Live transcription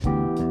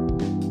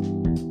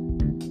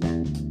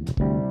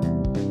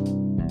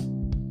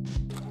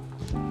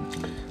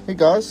Hey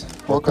guys,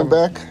 welcome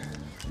back.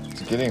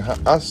 To Getting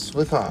Us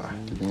With Her.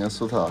 Getting Us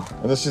With Her.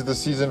 And this is the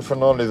season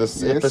finale,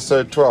 this Yes,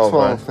 episode 12.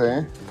 12,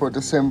 eh? For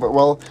December.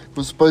 Well, it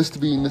was supposed to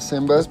be in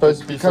December. It's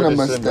supposed to be kind for of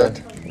missed December.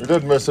 that. We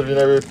did miss it, we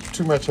were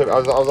too much. I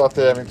was out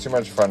there having too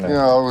much fun.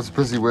 Yeah, I was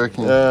busy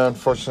working. Yeah,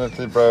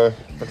 unfortunately, bro.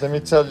 But let me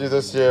tell you,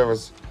 this year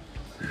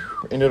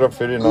ended up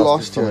very nasty.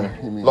 Last for me. year,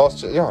 you mean?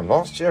 Last year, yeah,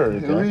 last year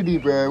already. eh? Really,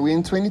 bro. We're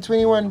in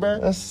 2021, bro.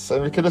 Yes,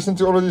 and we could listen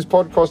to all of these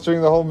podcasts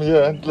during the whole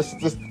year. And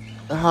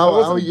How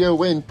wasn't- our year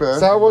went, bro.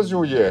 So how was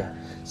your year?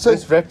 So-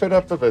 Let's wrap it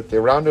up a bit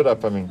there, round it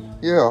up, I mean.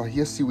 Yeah,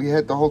 yes, see, we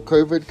had the whole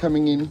COVID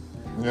coming in.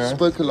 Yeah.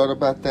 Spoke a lot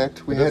about that.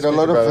 We did had a speak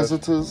lot of about it.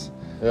 visitors,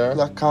 Yeah.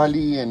 like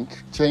Kylie and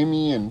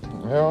Jamie, and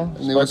Yeah,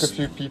 there spoke was- a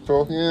few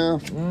people. yeah,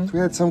 we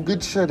had some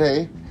good shit,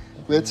 eh?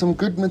 We had some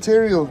good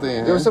material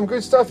there. There was some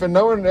good stuff, and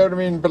no one, I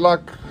mean, but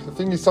like, the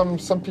thing is, some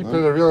people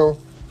had a real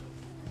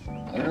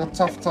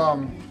tough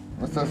time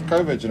with this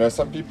COVID, you know.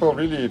 Some people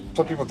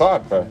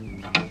died, bro.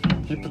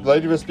 The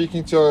lady was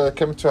speaking to her,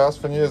 came to her house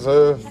for New Year's,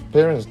 her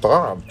parents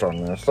died, John.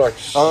 It's like,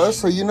 Oh,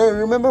 so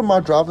remember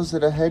my drivers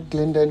that I had,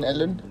 Glenda and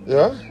Ellen?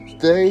 yeah?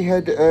 They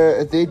had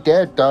their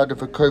dad died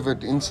of a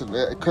COVID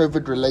incident,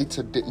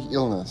 COVID-related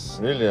illness.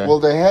 Really, eh?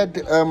 Well, they had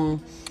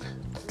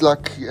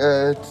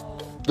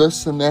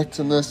this and that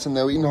and this, and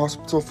they were in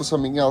hospital for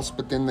something else.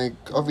 But then they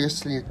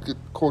obviously got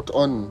caught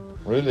on.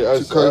 Really? Oh,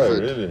 to so, COVID.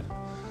 Really?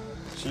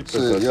 Cheapest, So,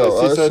 I yeah,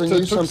 see. So so it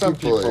knew took some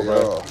people,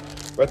 bro. yeah.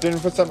 But then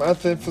for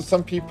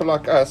some people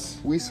like us,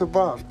 We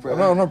survived, bro.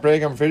 I'm not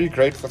bragging, I'm very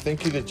grateful.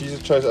 Thank you that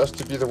Jesus chose us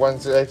to be the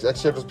ones that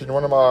actually it has been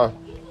one of my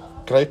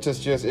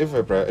greatest years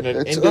ever, bro. And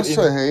It's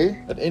also,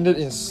 hey? it ended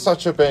in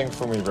such a bang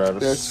for me, bro. It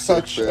was That's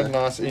such sick, a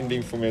bro. nice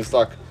ending for me. It's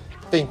like,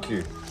 thank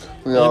you.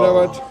 Yeah. You know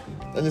what?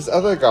 And this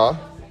other guy,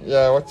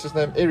 yeah, what's his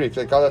name? Eric,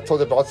 the guy that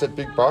told about that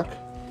big bike.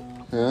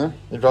 Yeah,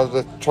 He drives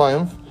the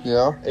Triumph.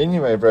 yeah.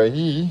 Anyway, bro,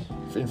 he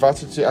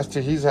invited us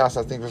to his house,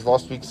 I think it was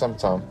last week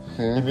sometime.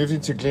 Yeah. He moved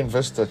into Glen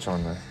Vista,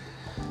 China.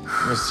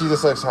 You see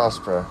this house,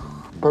 bro.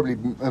 Probably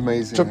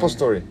amazing. Triple eh?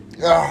 story.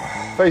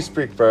 Ah,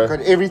 Facebook, bro.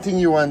 got everything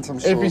you want, I'm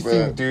sure,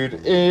 Everything, bro.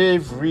 dude.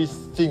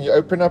 Everything. You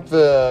open up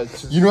the...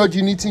 You know what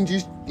you need to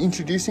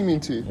introduce him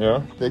into?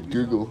 Yeah? That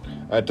Google.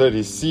 I did.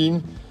 He's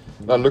seen...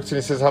 I looked and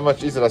he says, how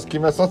much is it? I said,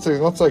 it's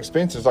not so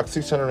expensive. It's like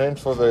 600 Rand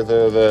for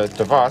the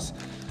device.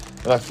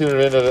 And I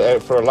 300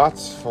 Rand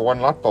for one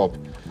light bulb.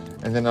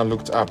 And then I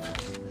looked up.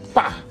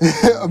 Bah!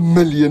 A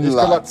million He's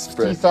got like lights,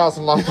 bro.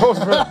 3,000 light bulbs,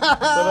 bro.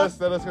 That is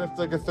going to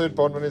take a third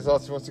bond when his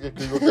house. He wants to get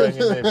Google going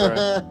in there,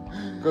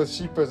 bro. Because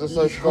sheepers,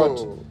 also it's got...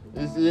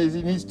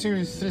 He needs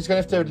he's going to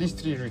have to have at least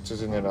 3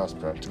 routers in that house,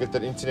 bro, to get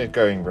that internet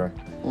going, bro.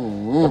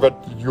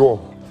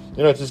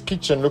 But his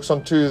kitchen looks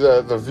onto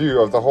the view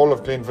of the whole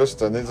of Glen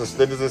Vista, and then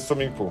there's a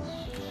swimming pool.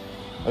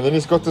 And then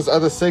he's got this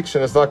other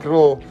section, it's like a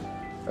little,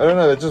 I don't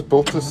know, they just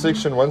built this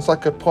section. One's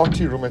like a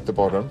party room at the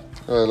bottom.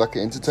 Like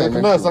an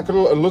entertainment. No, it's like a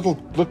little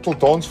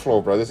dance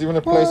floor, bro. There's even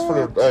a place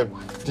for a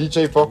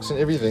DJ box and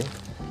everything.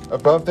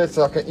 Above that's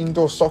like an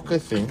indoor soccer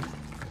thing,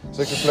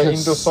 so you can play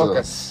indoor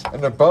soccer. Jesus.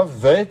 And above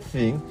that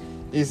thing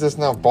is this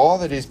now bar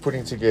that he's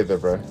putting together,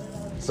 bro.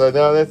 So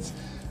now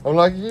I'm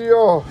like,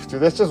 yo, dude,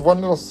 that's just one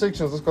little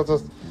section. It's just got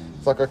this.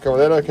 It's like, okay, well,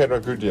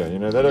 that good, yeah, you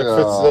know,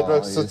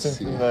 that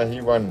sits in the,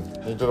 he won.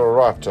 He did all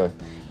right, Joe.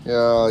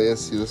 Yeah,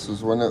 yes, see, this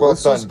was one of... Well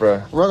this done, was, bro.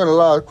 I'm not gonna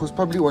lie, it was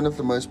probably one of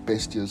the most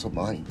best years of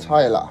my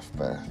entire life,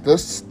 bro.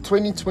 This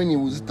 2020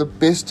 was the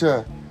best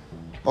year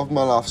of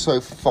my life so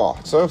far.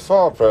 So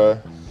far, bro.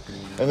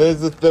 And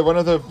there's one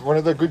of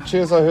the good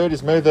cheers I heard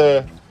is made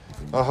the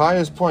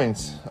highest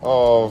points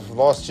of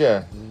last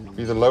year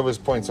be the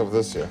lowest points of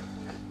this year.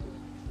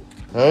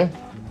 Huh?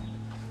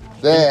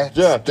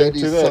 That drink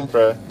to that, some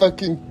bro.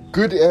 fucking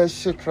good ass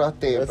shit right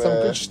there, That's bro.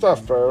 some good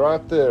stuff, bro,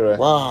 right there.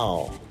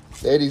 Wow.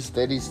 That is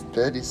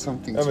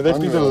something. I mean,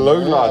 that'd be the phenomenal, low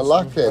man. lights. I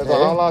like that. The eh?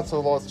 highlights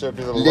of last year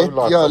be the low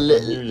lights of the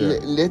new year.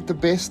 Let the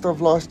best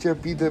of last year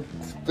be the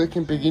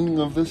fucking beginning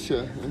of this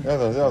year. I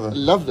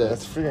love that.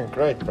 That's freaking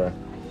great, bro. I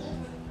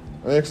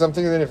mean, because I'm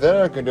thinking that if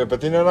they can do it,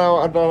 but I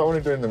don't want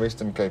to do it in the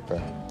Western Cape, bro.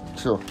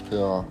 Sure,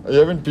 yeah. You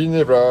haven't been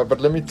there, bro,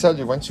 but let me tell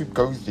you, once you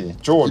go there,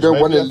 George, You don't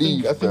maybe wanna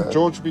leave, I think bro.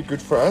 George would be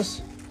good for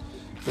us.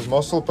 Because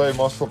Mossel Bay,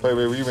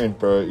 where we went,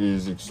 bro,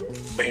 is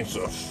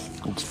expensive.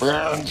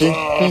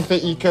 Think the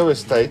eco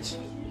estate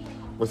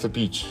with a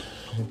beach.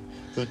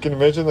 So you can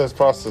imagine those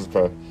prices,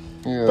 bro.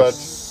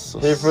 Yes.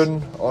 But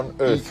heaven on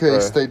earth, UK bro.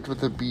 estate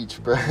with a beach,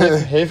 bro.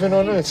 Heaven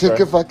on earth, Check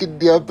bro. a fucking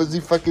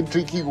busy fucking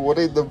drinking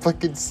water in the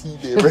fucking sea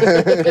there, bro.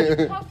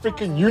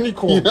 Freaking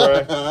unicorn,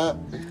 bro. Huh?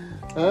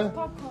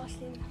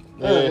 Podcasting.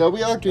 Yeah,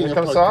 we are doing Yeah, a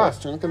come say podcast.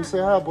 hi. Do you want to come say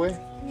hi, boy?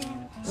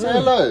 Yeah. Say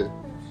hello.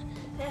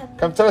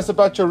 Come tell us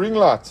about your ring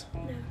light.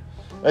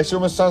 Actually,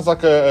 almost sounds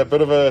like a bit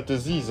of a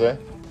disease, eh?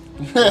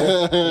 You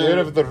heard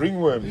of the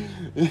ringworm?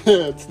 Yeah,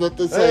 it's not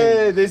the same.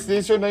 Hey,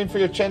 there's your name for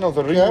your channel,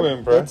 the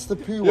ringworm, bro. That's the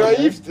poo Yeah, one.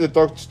 eh? if the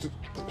dog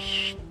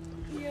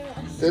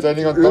That-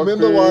 standing on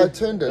remember dog why poo. I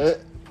turned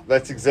it?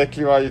 That's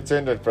exactly why you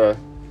turned it, bro.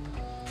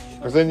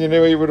 Because then you know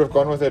where you would have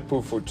gone with that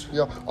poo foot.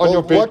 Yeah. On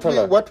your bed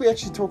pillow. What we're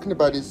actually talking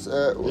about is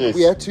Yes.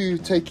 we had to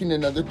take in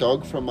another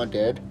dog from my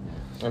dad.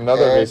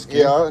 Another And- rescue.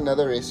 Yeah,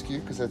 another rescue,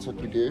 because that's what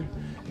we do.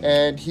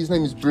 And his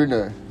name is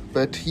Bruno.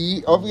 But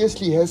he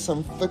obviously has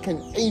some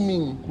fucking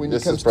aiming when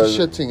Yes, it comes to brother.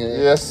 shitting.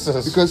 Eh? Yes.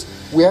 Because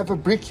we have a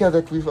brick here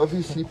that we've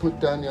obviously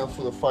put down here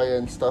for the fire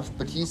and stuff.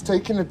 But he's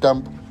taken a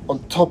dump on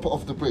top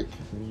of the brick.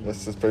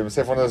 This is pretty much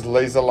one of those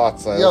laser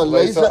lights. Yeah, Those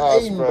laser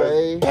eyes, aim, bro.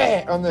 bro.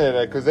 Bang! On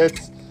there, because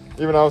that's.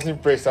 Even I was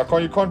impressed.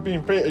 You can't be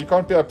impressed. You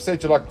can't be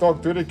upset. You're like,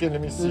 dog, do it again.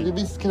 Let me see.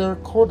 Maybe can I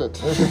record it?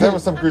 That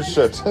was some good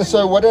shit.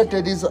 So what I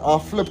did is I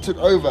flipped it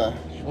over,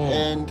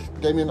 and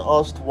Damien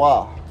asked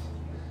why.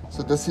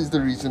 So this is the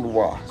reason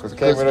why. Because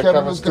Cameron Cameron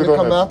come was and going to stood on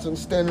come it. out and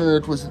stand on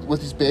it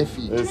with his bare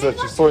feet. Is that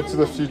you saw into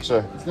the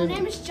future? My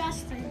name is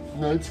Justin.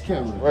 No, it's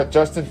Cameron. What,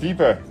 Justin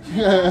Bieber?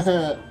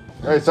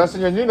 Hey, is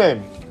Justin your new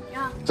name?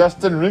 Yeah.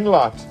 Justin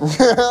Ringlight.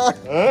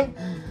 Huh?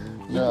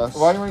 Yes.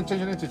 Why do you want to change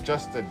your name to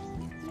Justin?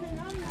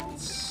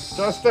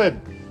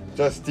 Justin.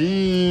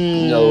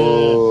 Justine.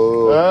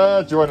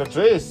 No. Do you want a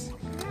dress? No,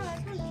 it's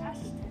not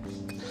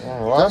Justin.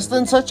 Oh, why?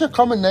 Justin's such a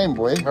common name,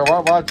 boy.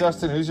 Why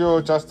Justin? Who's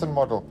your Justin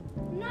model?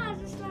 No,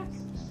 it's just like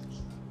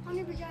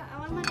I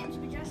want my name to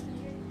be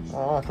Justin.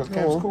 Oh, because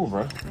Cam's cool,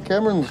 bro.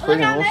 Cameron's Oh, fucking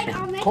no, awesome.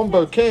 I'll make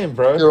Combo Cam,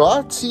 bro. You're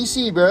right,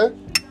 CC, bro.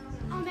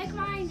 I'll make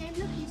my name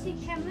look easy.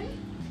 Cameron,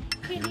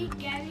 Kelly,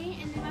 Gary,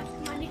 and then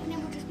my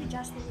nickname will just be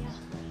Justin.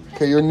 Yeah.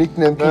 Okay, your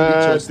nickname can be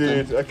Nah,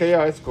 Justin. dude. Okay,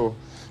 yeah, it's cool.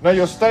 No,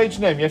 your stage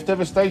name. You have to have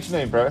a stage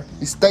name, bro.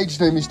 His stage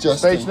name is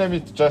Justin. Stage name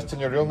is Justin.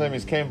 Your real name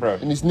is Cam, bro.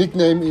 And his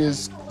nickname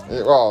is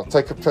Yeah, well,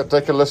 take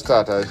a list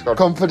out. It's got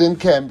Confident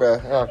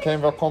Canberra.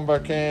 Cam, Combo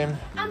Cam.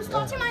 I'm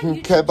starting my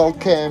YouTube Campbell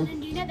channel, Cam.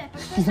 and you know that,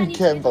 but first I need to get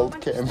Campbell all my-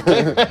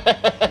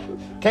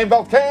 Cam.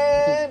 Campbell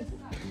Cam.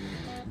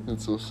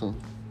 That's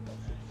awesome.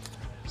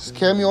 So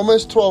Cam, you're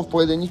almost 12,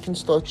 boy. Then you can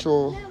start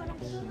your... No, but I'm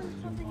still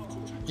something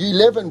attention. You're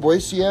 11, boy.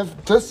 So you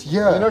have this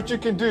year. You know what you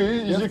can do?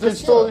 Is Yeah, you can this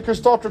still year. you can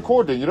start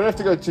recording. You don't have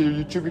to go to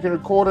YouTube. You can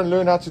record and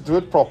learn how to do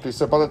it properly.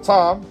 So by the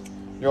time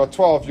you're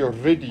 12, you're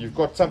ready. You've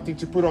got something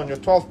to put on your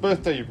 12th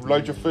birthday. You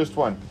load your first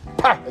one.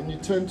 Pa! And you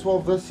turn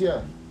 12 this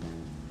year.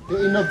 The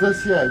end of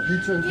this year,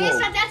 you turn 12. Yes,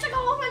 but that's like a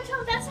whole bunch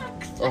of. That's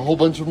like. A whole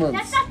bunch of That's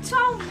months. like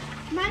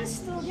 12 months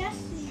still. Yes.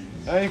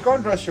 You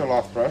can't rush your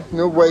life, bro.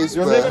 No ways,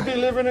 You'll bro. never be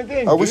 11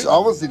 again. I wish dude. I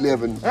was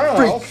 11. Ah, I'll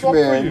Freak, swap for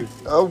man. you.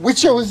 I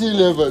wish I was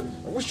 11.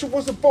 I wish it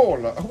was a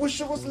baller. I wish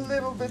it was a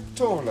little bit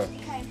taller.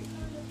 Okay.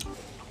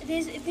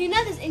 There's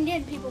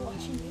Indian people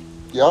watching you.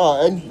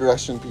 Yeah, and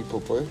Russian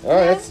people, boy.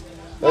 Oh,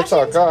 that's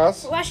our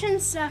guys.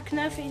 Russians suck.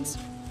 No offense.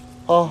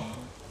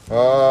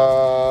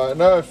 Oh,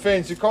 No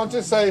offense. You can't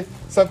just say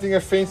something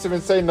offensive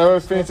and say no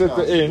offense at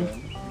the end.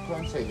 You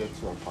can't say that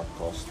to our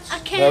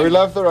podcast. Okay. No, we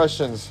love the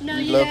Russians. No,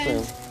 We you love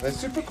don't. them. They're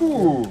super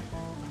cool.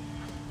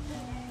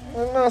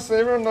 They're nice.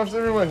 Everyone loves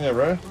everyone here,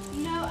 bro.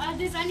 No,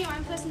 there's only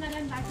one person I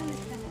don't like on this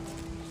planet.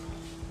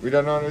 We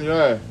don't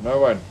know, no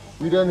one.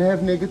 We don't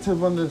have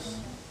negative on this.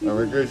 No,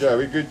 we're good, Joe.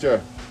 We're good,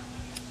 Joe.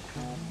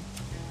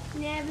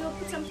 Yeah, we'll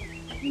put some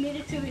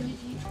negative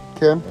energy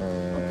Cam?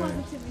 or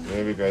positive energy.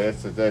 There we go.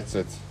 That's it. That's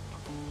it.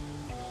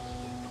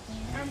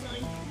 I'm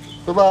going.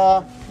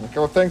 Bye-bye. Okay,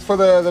 well, thanks for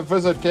the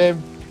visit,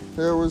 Cam.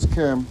 There was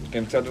Cam.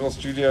 Came to our little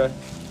studio.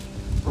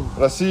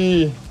 But I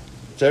see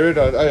Jared.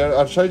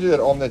 I showed you that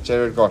arm that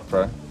Jared got,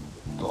 bro.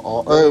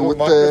 Oh, Little with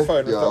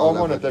microphone with yeah, the I arm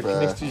love on it that bro.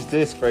 connects to his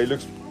desk, bro. He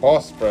looks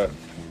boss, bro.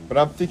 But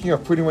I'm thinking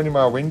of putting one in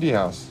my windy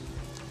house.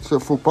 So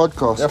for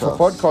podcast Yeah, for stuff.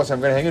 podcast, I'm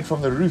going to hang it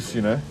from the roof,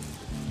 you know.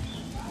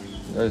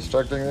 Oh, he's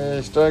struggling there,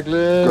 he's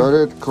struggling. Got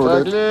it,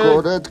 got it,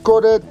 got it,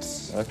 got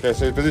it. Okay,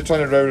 so he's busy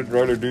trying to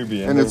roll a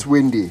doobie. And it's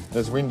windy.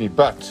 It's windy,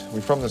 but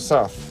we're from the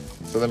south.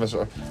 So they must,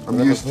 I'm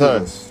they used must to know.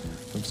 this.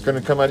 It's going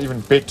to come out even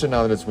better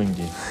now that it's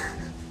windy.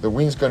 The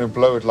wind's going to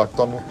blow it like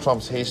Donald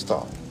Trump's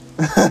hairstyle.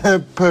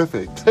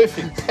 Perfect.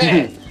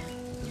 Perfect.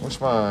 Wish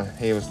my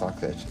hair was like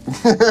that.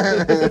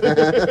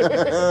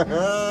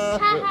 Ha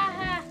ha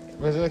ha.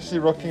 Was actually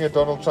rocking a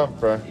Donald Trump,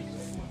 bro.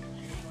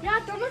 Yeah,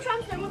 Donald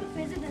Trump's one of the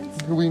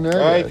presidents. We know.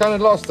 He that. kind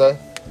of lost, though.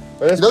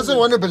 But He doesn't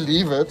want to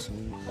believe it.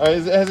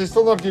 Has he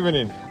still not given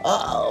in?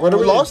 What do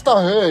we- Last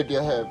I heard, you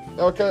have.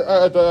 Okay,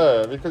 I don't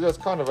know, because it's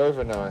kind of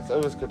over now. It's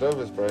over's good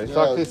overs, bro. It's, Yeah,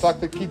 like, it's like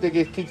the kid that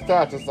gets kicked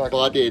out. It's like,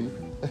 Biden.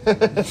 you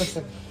That's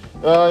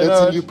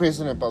know, a new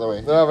president, by the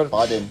way. No, but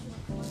Biden.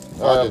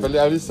 but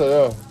at least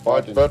yeah.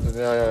 Biden. Biden,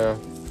 yeah.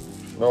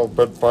 No,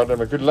 but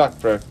Biden, good luck,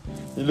 bro.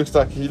 He looks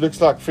like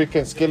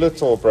freaking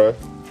Skeletor, bro.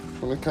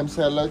 When it comes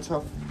to hello to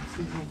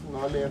season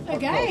finale and podcast.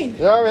 Again.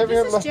 Yeah, we're having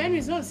This a is January,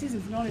 it's not a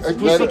season finale. It It's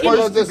was No, the it supposed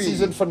was to the be.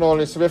 season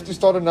finale, so we have to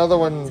start another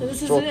one So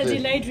this is shortly. a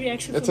delayed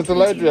reaction. It's from a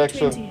delayed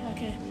 2020. reaction.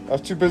 Okay. I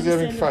was too busy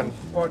having fun.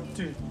 Part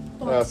 2.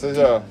 Yeah, so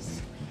yeah.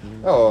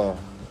 Oh,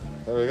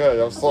 there we go.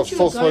 I'm I still, thought you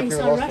were still going, smoking so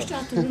the I last rushed one.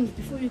 out the room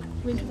before you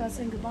went without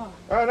saying goodbye.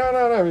 Oh,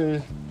 no.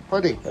 We're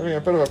Buddy, having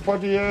a bit of a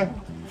poddy here.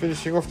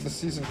 Finishing off the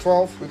season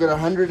 12. we got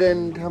 100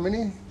 and how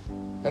many?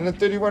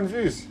 131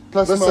 views.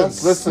 Plus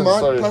Listens, mine,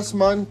 sorry. plus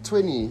mine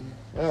 20.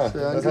 Yeah, So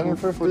that's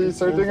 150, 140.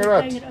 so we're doing it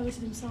They're paying right. it over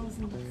to themselves.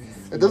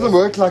 And It doesn't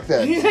work like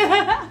that.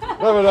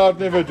 No, but I'd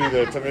never do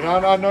that. I mean,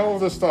 I know all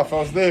the stuff. I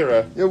was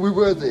there. Yeah, we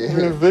were We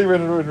there. were there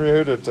when we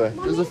heard it.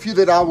 There's a few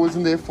that I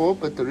wasn't there for,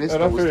 but the rest I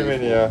Not was very there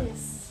many, for. yeah.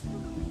 yes.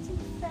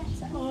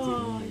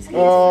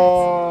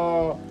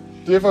 Oh,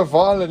 do you have a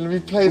violin? Let me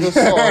play the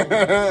song. Look,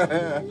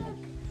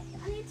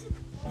 I need to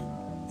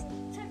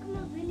check my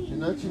belly. You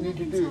know what you need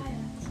to I'm do? tired.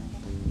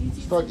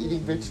 Start eating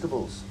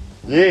vegetables.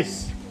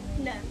 Yes,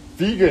 No.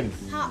 vegan.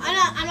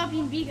 I'm not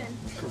being vegan.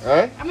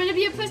 Eh? I'm gonna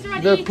be a person You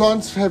right know, eat.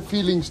 plants have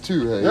feelings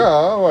too, hey?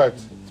 Yeah, what?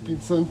 It's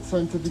been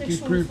scientifically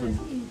Sexual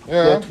proven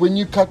Yeah. that when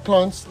you cut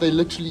plants, they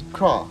literally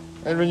cry.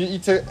 And when you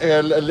eat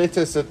a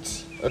lettuce,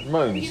 it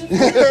moans.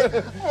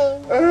 I'd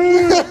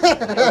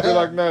be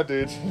like, no,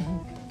 dude.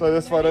 So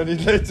that's why I don't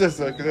eat lettuce,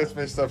 because that's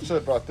messed up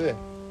shit right there.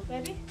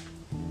 Baby,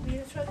 we're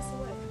gonna throw this away.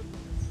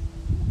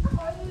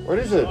 What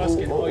is it? Ask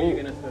it, or are you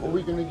gonna Or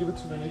we're going to give it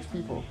to the next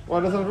people. Why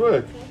doesn't it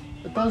work?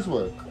 It does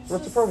work.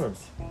 What's the problem?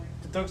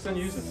 The dogs don't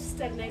use it.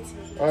 Stagnating.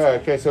 Oh,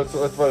 okay, so it's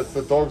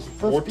the dog's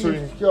 50.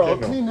 watering. Yeah, I'll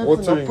kennel. clean it and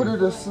Watering. I'll put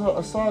it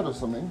aside or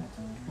something.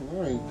 I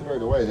don't throw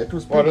it away. That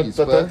was Why Piggy's,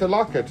 don't they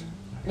like it?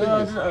 No,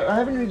 I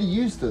haven't really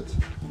used it.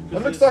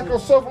 It looks like it'll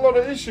solve a lot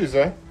of issues,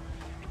 eh?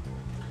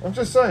 I'm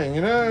just saying,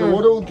 you know. The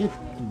water will get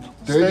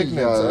dirty.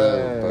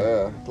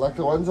 Stagnant, Like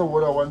the ones are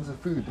water, ones are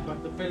food.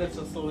 Like the pellets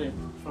are still there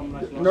from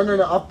like last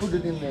No, I put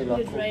it in there.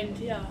 Like, It rained,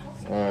 yeah.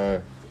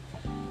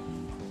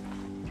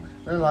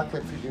 I don't like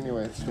that food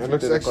anyway. It's It looks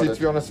food that I actually, got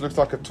to be honest, it looks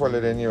like a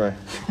toilet anyway.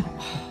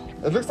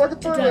 It looks like a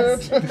toilet.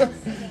 does. I've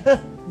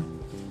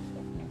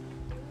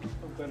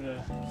got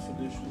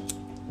solutions.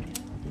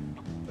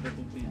 But it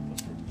will be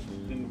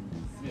then,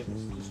 yeah,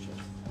 this is just check.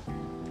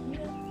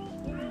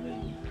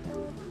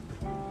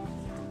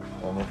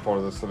 I'm not part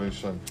of the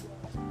solution.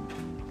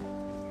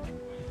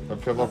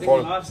 Hopefully I'm I not think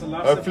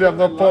part hopefully I'm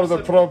not part of the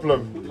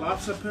problem.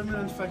 Life's a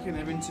permanent fucking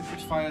having to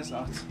put fires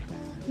out.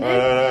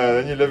 No,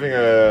 then you're living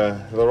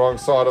the wrong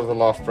side of the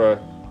life, bro.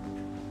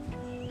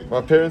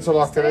 My parents are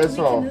like that as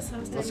well.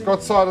 The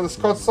Scott side of the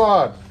Scott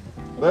side.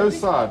 Those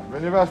side.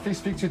 Whenever I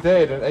speak to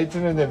Dad and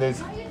Adrian and then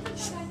there's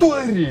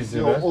stories,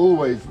 you You're know.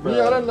 always, bro.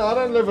 Yeah, I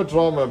don't live a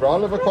drama, bro. I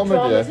live a comedy.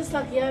 Drama, eh? just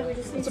like, yeah, we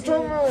just need It's a to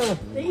drama.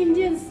 The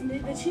Indians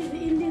need the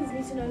Indians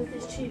need to know that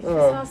there's chief. Yeah.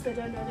 This house, they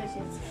don't know that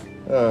yet.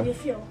 Yeah. You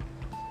feel.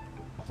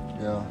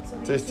 Yeah, So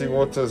we Testing need to-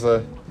 waters,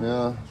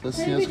 yeah. This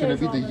Maybe year's going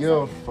to be they're the year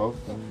of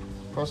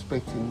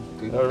prospecting.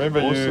 The I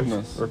remember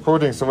awesomeness. you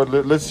recording, so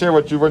let's hear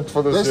what you want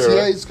for this, This year.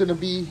 year eh? is going to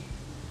be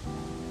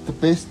the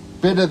best,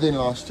 better than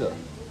last year.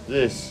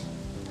 Yes.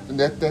 And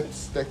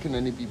that can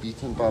only be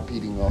beaten by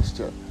beating last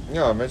year.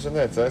 Yeah, imagine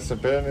that. Eh? So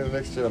better than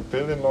next year,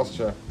 better than last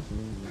year.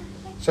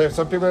 Shame,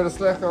 some people had a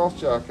slack last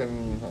year.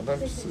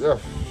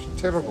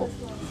 Terrible.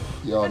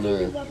 Yeah, no. Rubber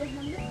Yeah, number.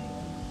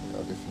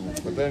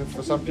 definitely. But then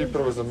for some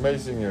people it was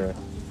amazing year.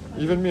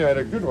 Even me, I had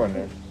a good one.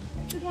 Eh?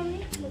 Good one,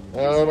 Nick.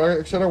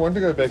 Actually, I don't want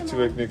to go back to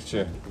work next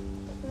year.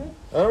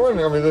 I don't want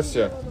to. I mean, this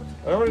year.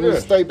 I don't want to You do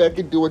it stay back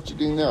and do what you're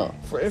doing now.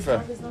 forever.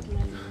 Life is not like-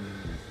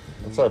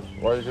 What's up?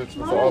 Why are you good with the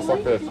Mama, ass like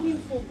what are that? you doing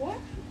for, boy?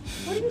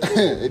 What are you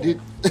It doing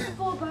did.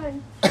 for,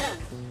 bone?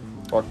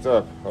 Fucked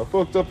up. I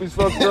fucked up. He's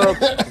fucked up.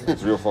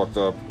 It's real fucked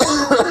up.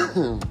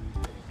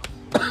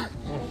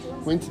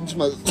 Went into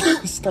my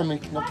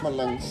stomach, not my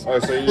lungs. Oh,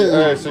 so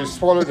you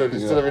swallowed it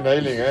instead of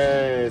inhaling.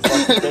 Hey, it's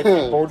like back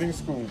in boarding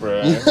school,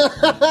 bro.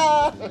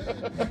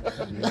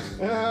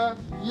 Yeah.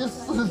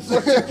 Yes. I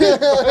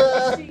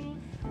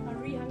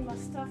rehung my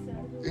stuff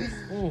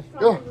and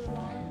Yeah.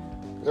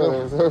 Yeah,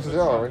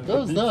 That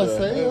was nice,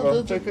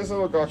 eh? Check this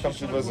little guy come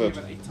to visit.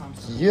 About 8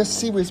 times. Yes,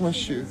 see, where's my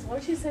shoe? what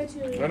did you say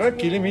to you? No, don't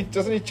kill him.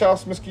 Doesn't he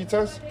chouse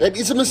mosquitoes? That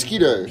is a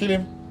mosquito. Kill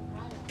him.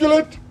 Kill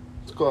it.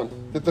 It's gone.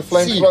 Get the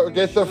See.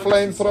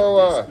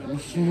 flamethrower.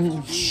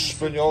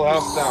 Burn your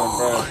house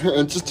down, bro.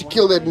 And just to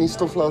kill that, and he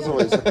still flies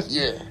away. It's like,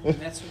 yeah.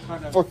 That's what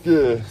kind of. Fuck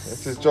yeah.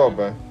 That's his job,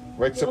 man.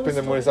 Wakes up in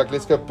the morning, he's like,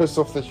 let's go piss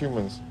off the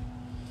humans.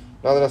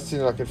 Now that I've seen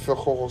it, I can feel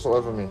holes all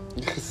over me.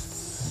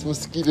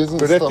 Mosquitoes and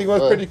But that stuff. thing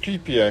was eh? pretty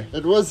creepy, eh?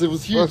 It was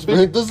huge, was big.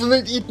 man. Doesn't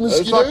it eat It's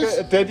mosquitoes?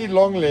 like a daddy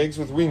long legs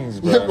with wings,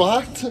 bro. Yeah,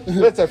 right?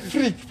 That's a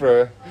freak,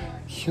 bro.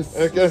 Yes.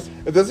 Okay.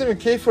 It doesn't even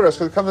care for us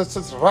because it comes and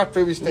sits right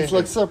where we stand. It's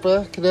like,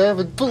 supper, can I have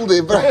it pulled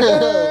there, bro?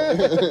 I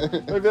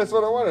Maybe that's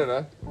what I wanted,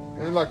 eh?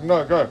 And he's like,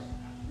 no, go.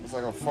 It's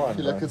like, I'm fine.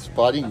 feel bro. like it's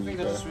biting I me, think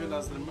I bro. just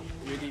realized that I'm not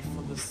ready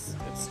for this.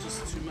 It's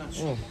just too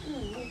much.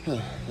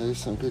 There's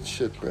some good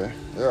shit, bro.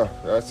 Yeah,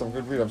 that's some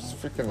good weed. I'm just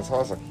freaking as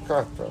hard as I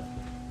can, bro.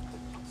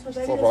 So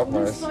Stop baby, right, there's Maris.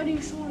 one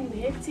sliding Sean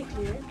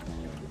hectically.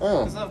 Oh,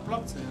 Because I've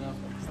blocked it and I've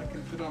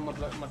fucking put it on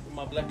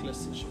my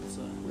blacklist and shit.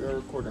 So. we are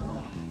recording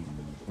now.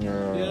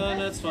 Yeah. Yeah,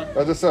 no, it's fine.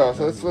 I just so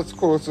that's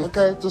cool. It's just,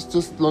 Okay, just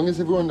as long as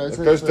everyone knows it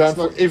that, goes so down it's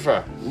not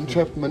forever.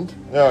 entrapment.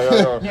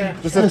 Yeah.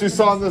 Just have to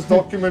sign this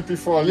document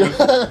before I leave.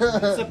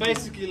 So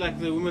basically, like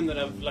the woman that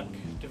I've like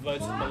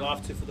devoted my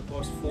life to for the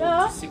past 4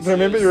 Yeah. to 6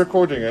 Remember years. you're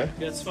recording, eh?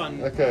 Yeah, it's fun.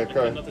 Okay, Not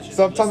that okay. she's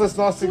Sometimes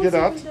listening. it's nice to get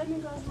out.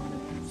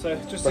 So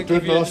just But to do it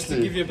give you,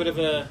 nasty. a bit of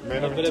a,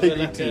 Man of like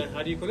integrity. a,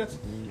 how do you call it?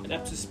 An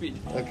up to speed.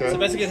 Okay. So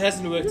basically, it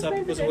hasn't worked out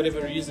because of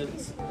whatever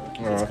reasons. So it's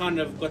Alright. kind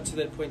of got to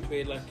that point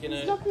where, like, you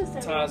know,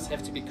 ties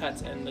have to be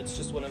cut, and it's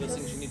just one of those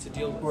things you need to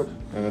deal with.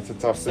 And it's a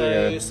tough So,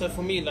 thing, eh? so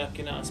for me, like,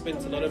 you know, I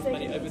spent a lot of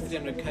money, over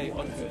 300k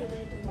on her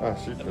Ah,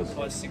 shoot over the this.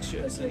 past 6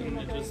 years, and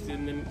it was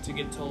then to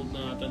get told,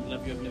 no, I don't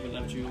love you, I've never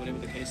loved you, or whatever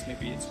the case may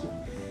be. It's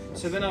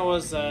So then I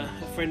was a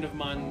friend of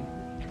mine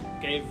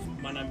gave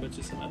my number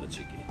to some other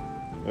chickie.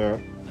 Yeah.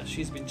 Now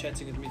she's been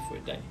chatting with me for a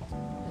day.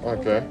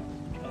 Okay.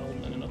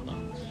 No, not now.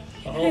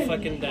 A whole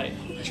fucking day.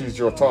 Choose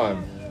your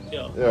time.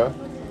 Yeah. Yeah.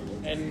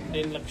 And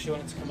then like she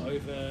wanted to come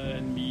over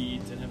and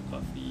meet and have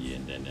coffee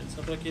and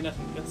stuff like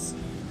nothing.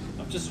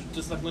 I've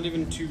just like not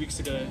even 2 weeks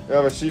ago.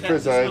 Yeah, but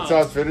sheepers, it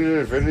sounds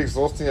very, very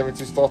exhausting having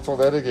to start all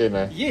that again,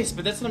 eh? Yes,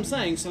 but that's what I'm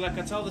saying. So like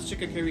I tell this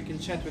chick, okay, we can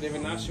chat, whatever.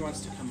 Now she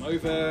wants to come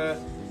over,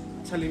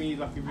 telling me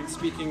like we've been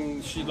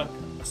speaking. She like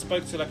I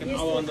spoke to like an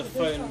hour on the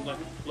phone like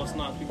last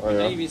night.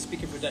 We've been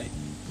speaking for a day.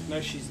 No,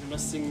 she's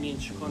missing me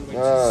and she can't wait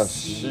to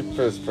see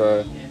sheepers,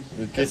 bro.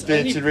 You get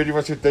there, she really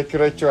wants to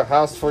decorate your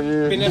house for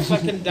you. Been a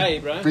fucking day,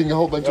 bro. Bring a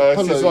whole bunch of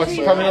pillows. She's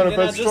like coming on a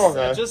bit strong,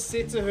 I just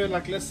said to her,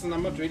 like, listen,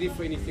 I'm not ready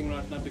for anything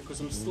right now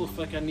because I'm still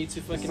I need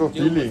to fucking still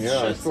deal dealing, with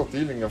yeah, shit. still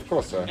dealing, of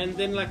course, eh? And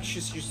then, like,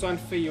 you sound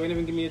fair, you won't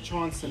even give me a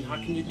chance, and how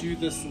can you do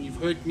this, and you've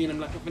hurt me, and I'm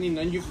like, I've only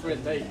known you for a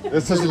day.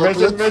 It's just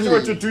imagine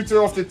what you do to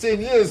her after 10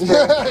 years,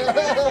 bro.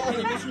 Can you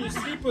imagine you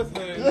sleep with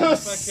her, and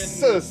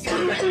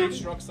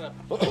fucking rocks up.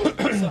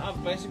 So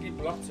I've basically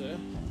blocked her.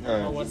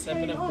 On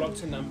WhatsApp and I've blocked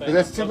her number. But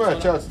that's too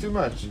much, it's too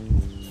much.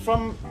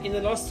 From in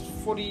the last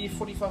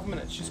 45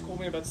 minutes, she's called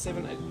me about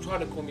 7-8, tried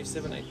to call me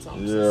 7-8 times. Yeah.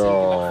 Sent me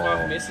like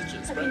 5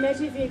 messages, Can bro. you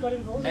imagine if you got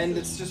involved? And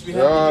it's just we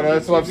Yeah,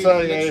 that's what I'm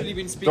saying. literally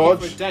been speaking Dodge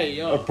for a day.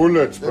 a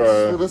bullet, bro.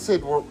 That's what I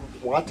said.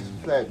 What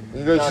flag?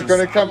 You know, she's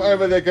going to come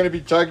over, they're going to be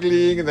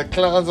juggling, and the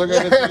clowns are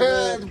going to do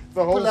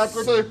the whole Pull out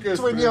with circus.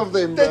 20 of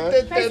them, bro.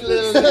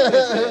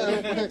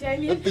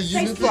 Damien, The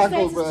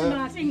unicycle, bro.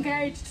 tonight,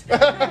 engaged.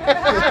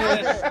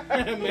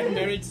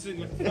 Married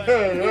soon.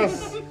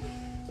 Yes.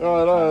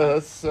 Oh no,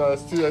 that's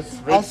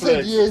red I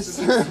said flag. yes.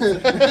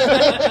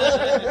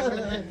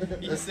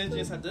 He said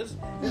yes, I did.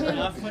 And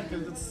I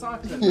fucking did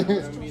cycling. I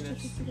mean,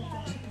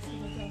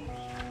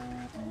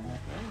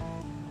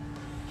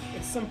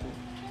 it's simple.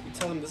 You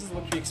tell them this is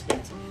what we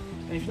expect,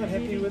 and if you're not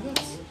happy with it,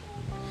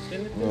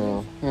 then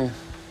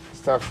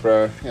It's tough,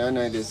 bro. Yeah, I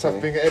know it is. It's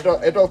tough being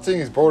adulting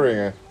is boring,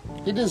 eh?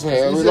 It is, It's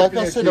hey. easier Like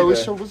being I a said, kid, I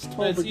wish eh? I was No,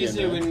 12 it's again.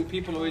 easier eh? when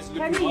people always look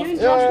Can after you you use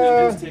and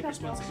that? take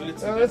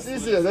responsibility. Yeah, that's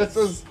easier. That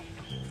was,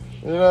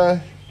 you know.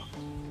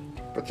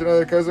 But you know,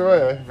 it goes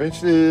away. Eh?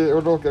 Eventually,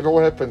 it all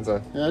happens. Eh?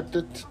 Yeah,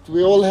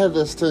 we all have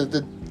this too.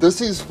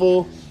 This is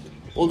for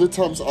all the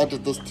times I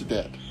did this to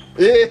Dad.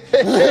 Yeah.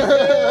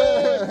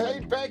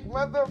 Payback,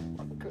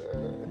 motherfucker.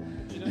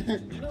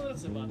 Do you know what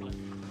it's about? Like,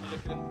 I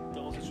look at the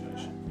whole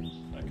situation,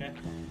 okay?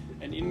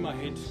 And in my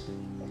head,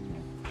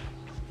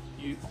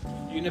 you're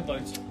in a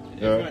boat.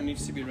 Yeah. Everyone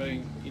needs to be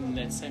rowing in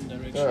that same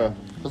direction. Yeah.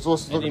 This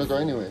horse is not going to go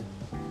anywhere.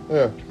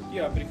 Yeah.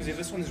 Yeah, because if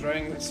this one's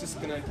rowing, it's just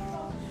gonna.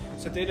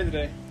 So at the end of the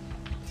day,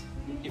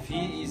 if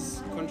he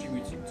is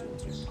contributing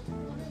towards you,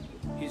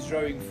 he's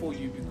rowing for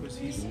you because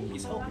he's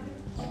helping.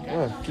 Okay?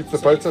 Yeah. Keep the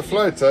boat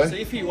afloat, eh? So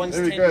if he wants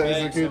There we 10 go, that's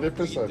a bags good of weed,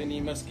 episode. then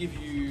he must give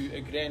you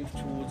 $1,000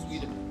 towards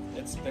weed.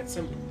 That's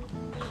simple.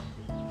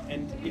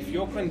 And if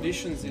your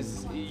conditions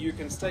is you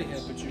can stay here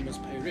but you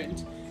must pay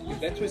rent, if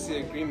that was the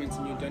agreement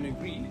and you don't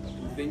agree,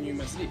 then you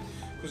must leave.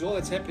 Because all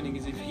that's happening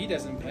is if he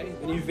doesn't pay,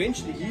 then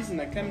eventually he's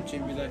gonna come to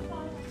you and be like,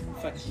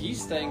 fuck,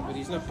 he's staying but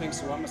he's not paying,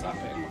 so why must I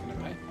pay? I'm not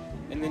gonna pay.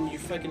 And then you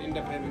fucking end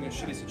up having a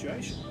shitty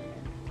situation.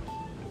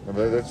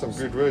 That's some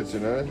good words, you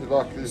know.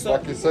 Like you're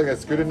saying,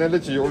 it's a good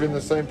analogy. You're all in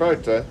the same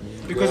boat, eh?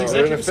 Because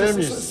You're exactly in a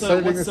family,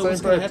 sailing the what's same going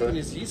to boat. happen Eh?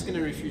 is he's going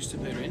to refuse to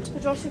pay rent,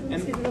 But Josh, you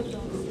can see the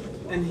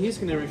look. and he's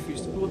going to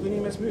refuse to. Well, then he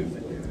must move.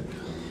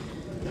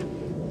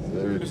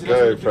 There we Because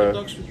go,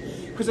 bro.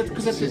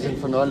 Because Season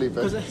finale,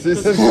 bro.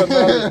 Season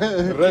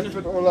finale. Wrap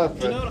it all up,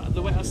 you eh? know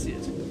the way I see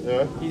it.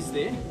 Yeah. He's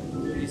there.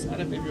 He's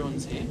out of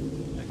everyone's hair.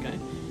 Okay.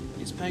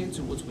 He's paying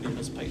towards what he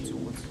must pay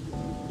towards.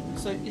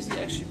 So is he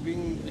actually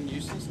being a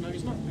nuisance? No,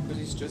 he's not, because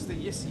he's just there.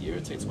 Yes, he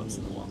irritates once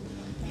in a while,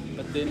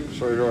 but then. I'm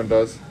sure everyone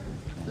does.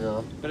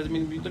 Yeah. But I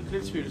mean,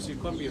 let's be honest, you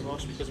can't be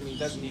harsh because I mean, he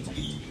doesn't need to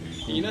eat.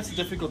 And you know, it's a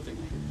difficult thing.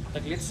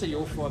 Like, let's say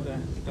your father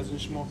doesn't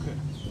schmuck her.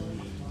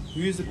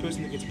 Who is the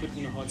person that gets put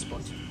in a hard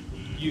spot?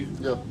 You.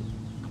 Yeah.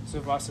 So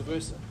vice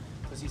versa.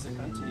 Because he's a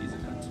cunt, he's a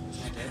cunt.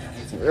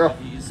 Yeah.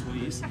 He is what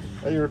he is.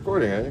 Are you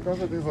recording, eh? You can't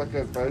say things like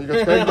that, bro.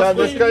 You're going down,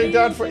 it's going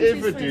down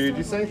forever, dude.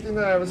 You're saying things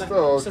that are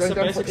still. It's going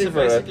down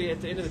forever, eh? basically,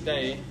 at the end of the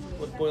day,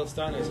 what boils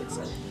down is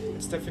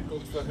it's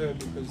difficult for her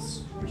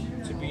because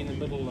to be in the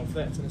middle of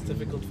that, and it's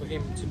difficult for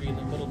him to be in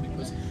the middle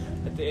because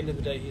at the end of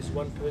the day, he's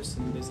one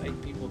person. There's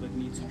 8 people that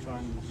need to try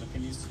and like, he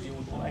needs to deal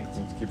with all 8.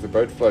 To keep the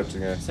boat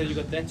floating, eh? So you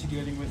got that you're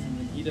dealing with, and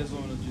then he doesn't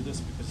want to do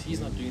this because he's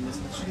not doing this.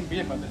 And it shouldn't be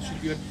about that. It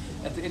should be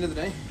at the end of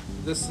the day,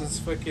 this is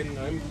fucking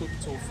home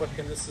cooked, or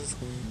fucking this is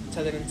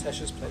Talon and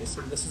Tasha's place,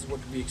 and this is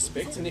what we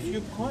expect. And if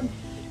you can't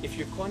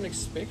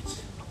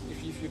expect,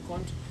 if you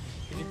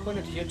can't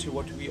adhere to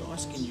what we're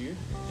asking you,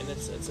 and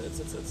it's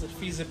a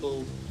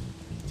feasible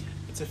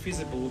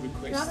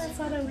request. Right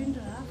outside our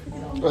window,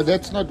 freaking Oh,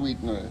 that's not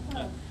wheat, no.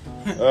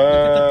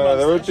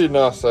 That would be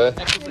nice, eh?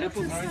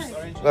 Apples, oranges.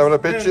 No, well, I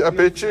bet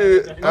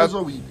you. Those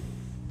are wheat.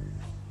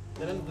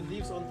 The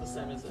leaves aren't the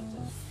same as it.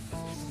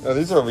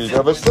 These are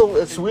weird, but still,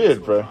 it's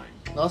weird, bro.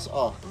 Nice.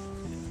 Ah.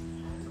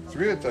 It's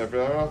weird though,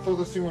 bro. I thought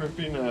this thing would have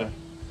been a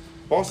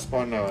boss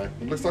by now. It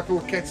looks like a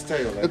little cat's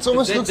tail. It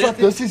almost looks like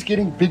this is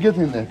getting bigger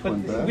than that But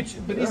one, bro.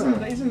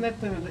 isn't that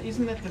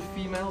the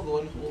female, the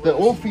one with all They're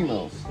those- all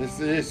females.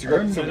 Yes, you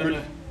got No, some no, good.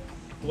 no.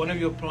 One of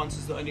your plants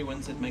is the only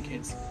ones that make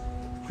heads.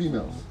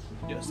 Females.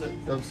 Yeah, so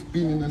I've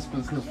been in this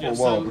business for Yeah, a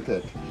while so- with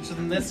that.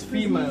 then that's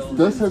female.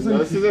 This hasn't.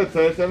 This is it,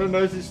 I don't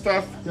know his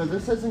stuff. Yeah,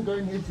 this hasn't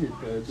grown heads yet,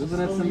 bro. This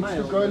then it's still a needs to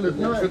male. grow a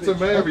little. No, If it's a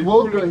male, it we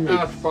will pull grow it heads.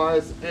 out by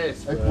his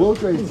ass, It bro. will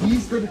grow heads.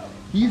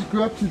 He's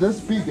grew up to this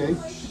big, eh?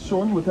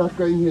 Sean, without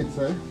growing heads,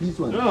 eh? These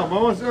ones. Yeah,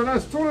 Mama's, oh no,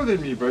 it's taller than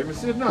me, bro. You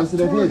must see it now. Does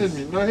It's it have taller heads?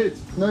 than me. No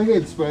heads. No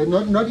heads, bro.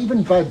 Not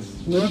even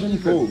buds. Not even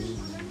even. balls.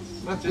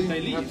 Nothing. Did they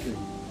leave? Nothing.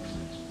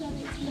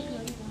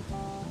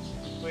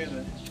 Where are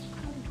they?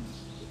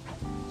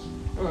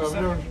 Oh, So-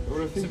 I don't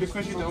know. So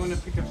because you don't want to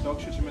pick up dog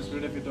shit, you must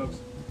rid of your dogs.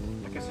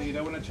 Okay, so you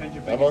don't want to change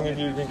your How baby. long have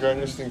you been growing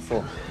this thing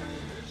for?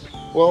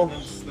 Well,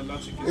 The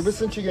logic is... ever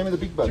since you gave me the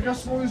big bug. Look how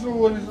small his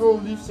little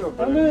leaves are,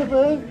 bro. I know,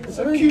 bro. It's I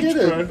so don't cute, get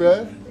it,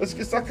 bro.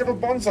 It's like a little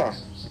bonsai.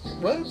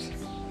 What?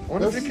 I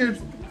wonder if you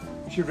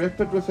should wrap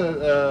it with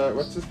a,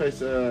 what's his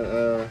face,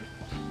 a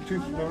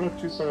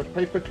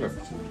paper clip.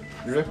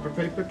 You wrap a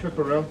paper clip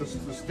around the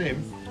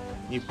stem,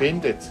 you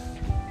bend it,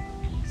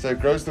 so it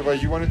grows the way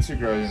you want it to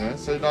grow, you know.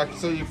 So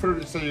you put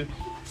it,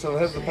 so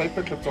have the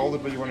paper clip to hold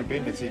it where you want to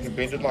bend it, so you can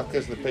bend it like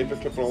this, and the paper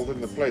clip will hold it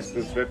in the place that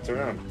it's wrapped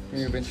around.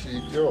 You eventually,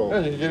 Yeah, you're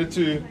you can get it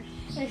to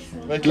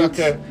Excellent. make like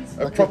a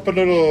Like a- proper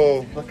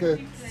little like a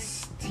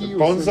tea or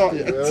bonsai,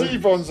 something, a bro. tea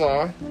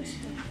bonsai.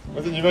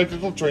 But then you make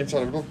little joints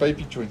out of it, little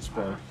baby joints,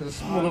 bro. There's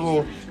small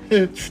little.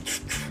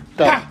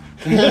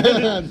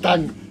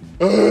 Done.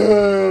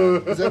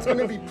 Because that's going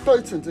to be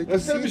potent. eh?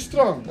 It's gonna See, be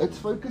strong. It's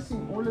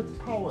focusing all its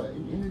power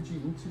and energy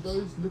into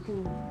those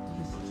little.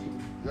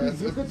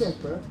 That's Look at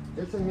that, bro.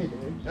 That's a head,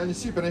 eh? And you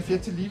see, but if you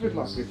had to leave it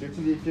like this, if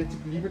you had to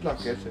leave it like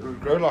that, it will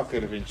grow like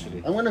that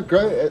eventually. I'm going to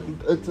grow it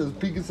as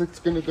big as it's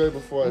going to go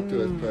before I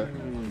do it, bro.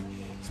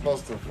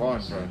 Smells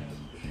divine, bro.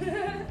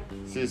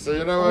 See, so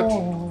you know what?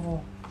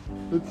 Oh,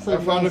 it's so I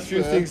found a nice,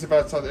 few bro. things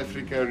about South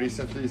Africa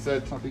recently.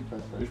 That How big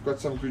that, bro? we've got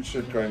some good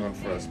shit going on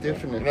for us. Bro.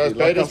 Definitely. You know, as Like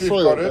bad our as we've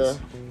soil, got bro. it,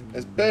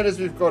 as bad as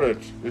we've got it,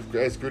 we've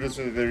got as good as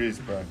there is,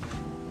 bro.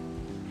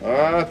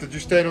 Ah, did you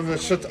stand on the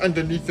shit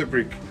underneath the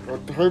brick?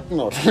 I hope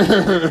not.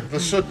 The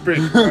shit brick.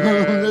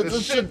 That's the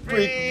a shit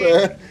brick,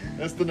 bro.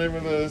 That's the name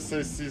of the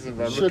season,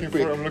 bro. Shit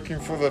brick. I'm looking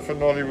for the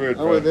finale word,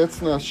 Oh, bro.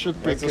 that's not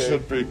shit brick. That's a eh?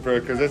 shit brick,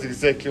 bro, because that's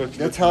exactly what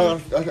you're That's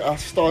looking how I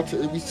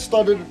started. We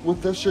started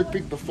with the shit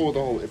brick before the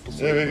whole at.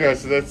 episode. There we go,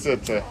 so that's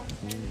it.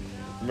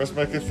 You must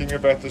make a thing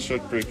about the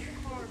shit brick.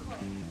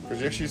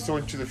 Because you actually saw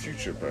into the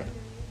future, bro.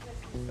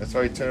 That's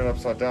why you turn it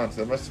upside down. So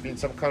there must have been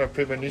some kind of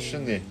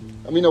premonition there.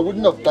 I mean, I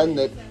wouldn't have done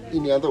that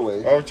any other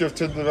way. Why would you have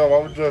turned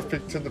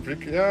the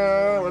brick?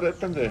 Yeah, what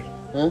happened there?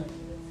 Huh?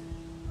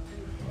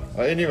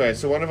 Anyway,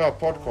 so one of our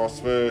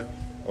podcasts were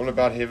all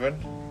about heaven.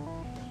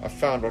 I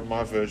found what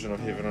my version of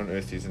heaven on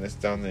earth is, and it's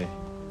down there.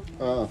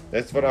 Ah.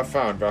 That's what I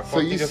found, bro. I So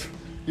can't you, think of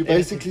you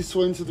basically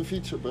saw into the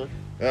future, bro.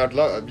 Yeah, I'd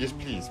like, yes,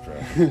 please, bro.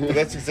 But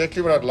that's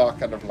exactly what I'd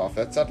like out of life.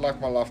 I'd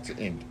like my life to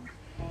end.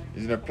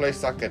 Is in a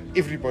place like that,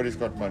 everybody's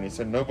got money,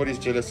 so nobody's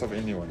jealous of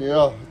anyone.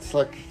 Yeah, it's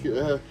like,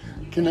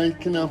 can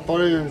I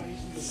borrow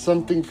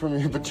something from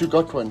you? But you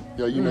got one.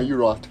 Yeah, you know, you're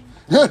right.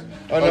 Oh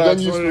I no, don't I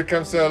just use wanted to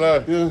come say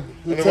hello. Yeah, And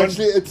it's the one-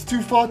 actually it's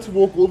too far to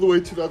walk all the way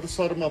to the other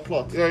side of my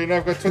plot. Yeah, you know,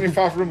 I've got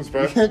 25 rooms,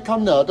 bro.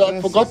 Come now, I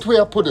Yes. forgot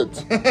where I put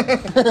it.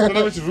 I don't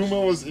know which room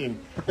I was in.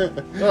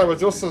 No,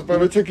 but also, But it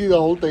but took you the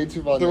whole day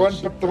to find the that one,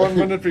 shit. the 1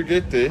 minute we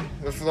get there,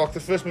 like the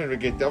first minute we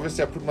get there,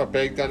 obviously I put my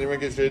bag down, everyone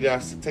gets ready,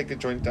 I take a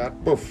joint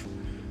out, poof,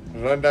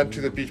 run down to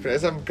the beach. But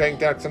as I'm going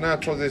down, so now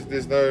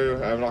there's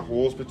no like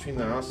walls between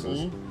the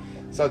houses,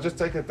 so I just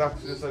take a duck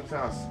to this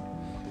house.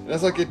 And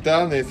as I get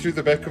down there through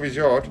the back of his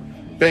yard,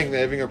 bang,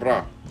 they're having a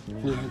bra.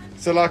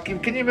 So like,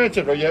 can you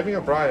imagine, bro? You're having a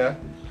bra, yeah?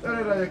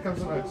 No, here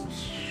comes a note.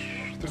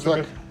 It's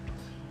like,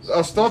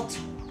 I stopped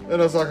and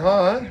I was like,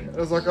 hi. And I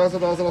was like, I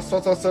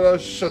stopped. I said, oh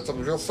shit,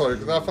 I'm real sorry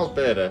because I felt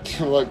bad.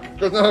 like,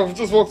 Because now I've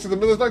just walked to the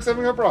middle. It's like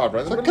having a bra,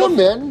 bro. so come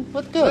man,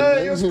 what go?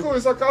 Hey, it was cool.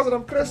 It's like, I said,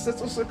 I'm Chris.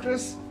 That's also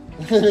Chris.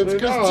 It's No,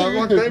 Chris I'm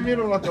like too. Damien.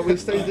 I'm like, I will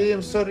stay there.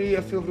 I'm sorry.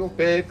 I feel real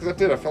bad because I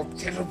did. I felt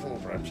terrible,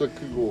 bro. It's like,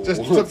 oh.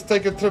 Just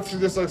take a trip through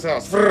this guy's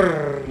house.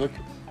 Look,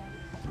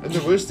 And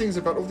the worst things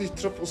about all these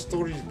triple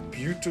story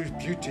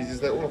beauties is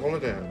they're all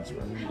holiday homes,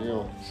 bro.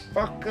 yeah.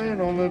 Fucking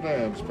holiday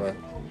homes, bro.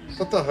 It's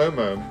not the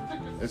home,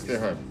 it's their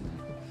home.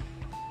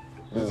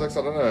 It's like, I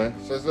don't know.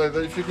 So it's like,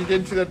 if you can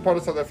get into that part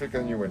of South Africa,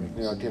 then you're winning.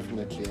 Yeah,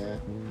 definitely, yeah.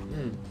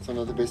 It's one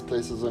of the best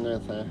places on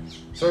earth, eh?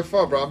 So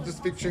far, bro, I'm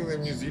just picturing that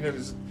New Zealand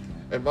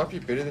it might be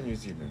better than New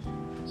Zealand.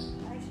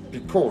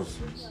 Because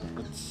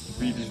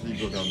weed is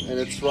legal down there. And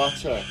it's right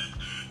here.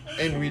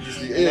 And weed is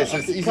legal. Yeah, Yes, I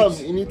it's can easy. come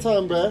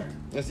anytime, bro.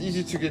 It's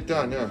easy to get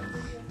down, yeah.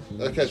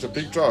 Okay, it's a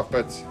big drive,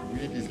 but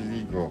weed is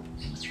legal.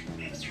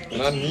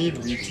 And I need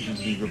weed to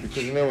be legal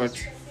because you know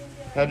what?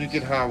 How do you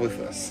get high with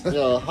us?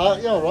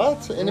 Yeah,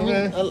 right. And I mean,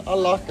 Yeah. I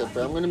like it,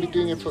 bro. I'm going to be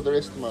doing it for the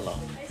rest of my life.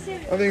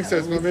 I think so.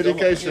 It's my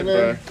medication, You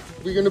know, bro.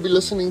 we're going to be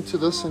listening to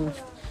this in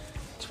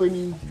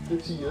 20,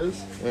 30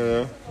 years.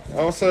 Yeah. I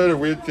also had a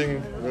weird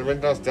thing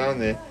when I was down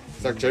there.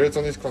 It's like Jared's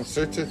on these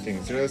concerto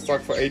things. You know, it's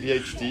like for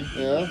ADHD.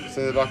 Yeah.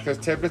 So they're like those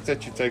tablets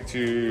that you take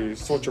to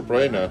sort your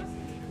brain out.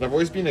 And I've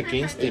always been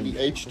against them.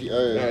 ADHD.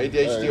 Yeah,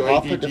 ADHD or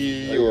Hyper-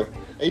 ADD or...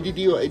 ADD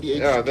or ADHD.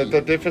 Yeah,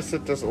 the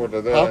deficit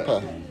disorder. The,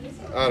 Hyper.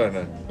 I don't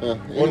know.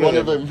 One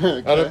of them.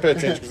 I don't pay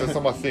attention because that's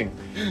not my thing.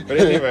 But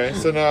anyway,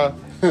 so now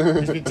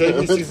he's been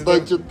taking these That's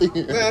not your thing.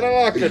 Yeah, I don't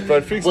like it, bro.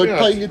 It freaks But me out.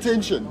 paying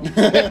attention.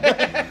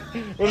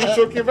 What are you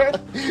talking about?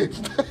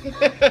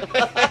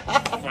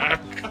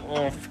 Fuck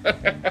off.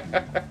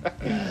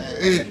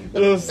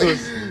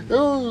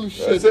 Oh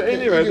shit. So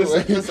anyway,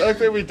 this oak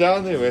that we're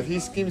down there with, he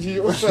schemes. He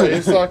also,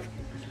 it's like,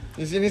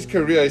 he's in his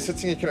career. He's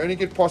sitting. He can only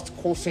get past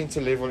call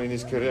center level in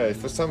his career.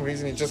 For some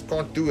reason, he just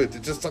can't do it.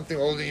 It's just something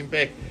holding him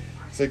back.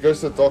 So he goes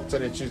to the doctor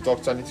and he chooses,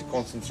 doctor, I need to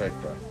concentrate,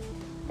 bro.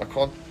 I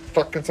can't.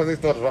 Fucking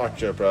something's not right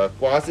here, bro.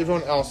 Why is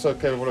everyone else so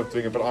capable of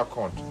doing it, but I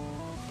can't?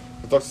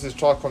 The doctor says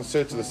try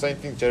concerto. The same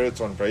thing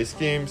Jared's on, bro. He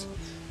schemes.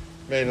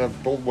 Made a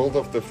world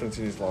of difference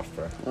in his life,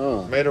 bro.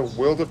 Oh. Made a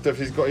world of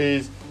difference.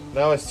 He's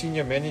now a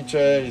senior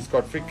manager. He's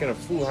got freaking a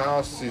full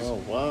house. He's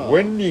wow.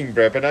 winning,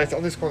 bro. But now he's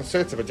on this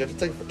concerto, but you have to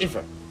take it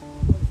forever.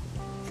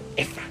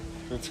 Forever.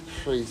 That's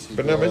crazy.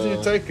 But now imagine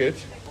you take it,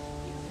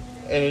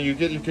 and you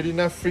get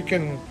enough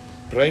freaking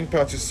brain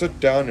power to sit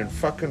down and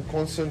fucking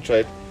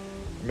concentrate.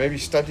 Maybe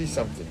study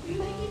something.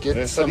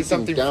 Get Study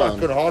something down.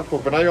 fucking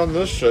hardcore. But now you're on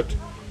this shit.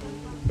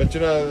 But you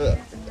know,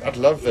 I'd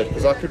love that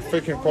because I could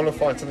freaking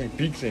qualify in something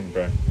big then,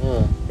 bro.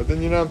 But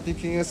then, you know, I'm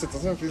thinking this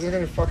isn't going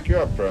to fuck you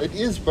up, bro. It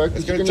is, bro, because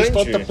It's you're gonna going to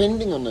start change you.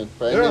 depending on it,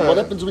 bro. And Yeah. then what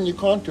happens when you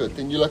can't do it?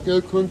 Then you're like, no,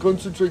 I can't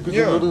concentrate because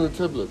Yeah. you're not on the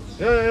tablet.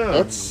 Yeah.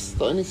 That's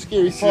the only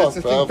scary See, part, that's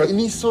the bro, thing, of but-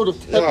 any sort of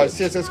Yeah, tablet.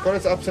 see, it's got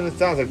its ups and its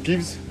downs. It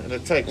gives and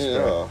it takes, Yeah.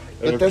 bro.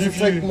 But does it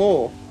take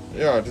more?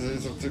 Yeah,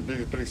 it's a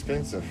bit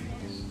expensive.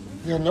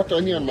 Yeah, not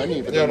only on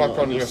money, but Yeah, on, like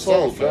on your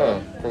yourself, soul, yeah.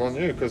 bro. Because on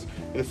you, because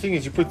the thing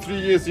is, you put 3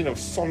 years in of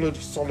solid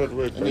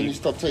work, And then you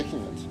stop taking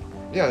it.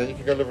 yeah, then you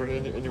can go live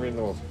anywhere in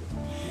the world.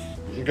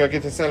 You can go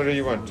get the salary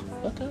you want.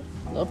 Okay,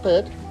 not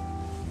bad.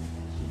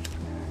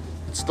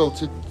 It's still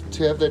to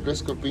have that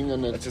risk of being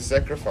on it It's a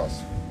sacrifice.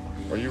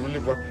 Are you really?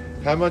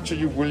 How much are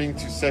you willing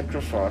to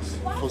sacrifice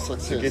for to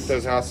get success.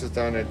 those houses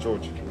down at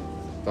George,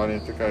 down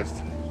at the coast?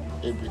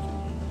 Everything.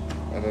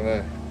 I don't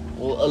know.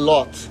 Well, a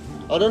lot.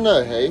 I don't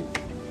know, hey?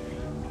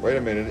 Wait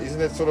a minute. Isn't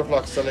that sort of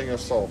like selling your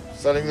soul,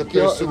 selling the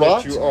Yeah, person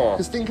right? that you are?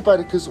 Because think about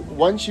it, because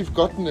once you've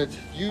gotten it,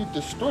 you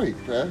destroy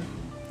it, bro.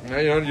 No,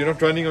 you're not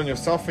running on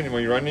yourself anymore.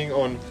 You're running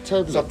on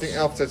Tablets. something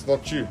else that's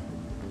not you.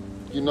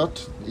 You're not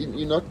here. It's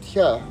No,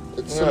 something, it's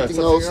something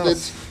else else.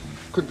 that's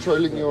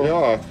controlling your...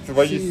 Yeah, the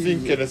way you See.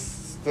 think, and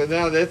so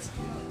now that's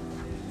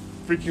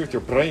freaking with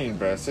your brain,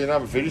 bro. So now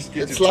I'm very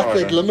scared It's to like try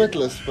that it.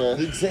 limitless, bro.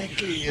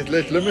 Exactly, it's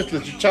like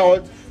limitless. You chow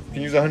it, you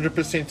can use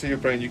 100% of your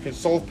brain. You can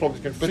solve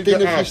problems. You can But figure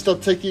then if you out.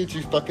 stop taking it,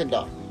 you fucking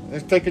die.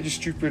 Let's take it, you're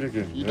stupid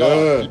again. You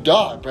die. You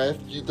die, bro.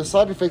 The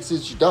side effects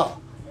is you die.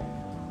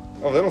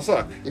 Oh, that'll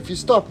suck. If you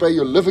stop, bro,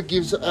 your liver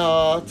gives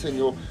out and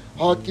your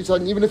heart gives out.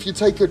 And even if you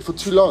take it for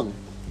too long,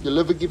 your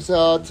liver gives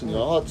out and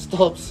your heart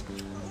stops.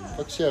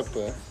 Fuck you up,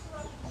 bro.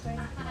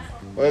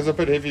 Well, there's a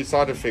bit heavy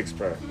side effects,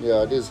 bro.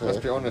 Yeah, it is, Let's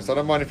hey. be honest. I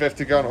don't mind if you have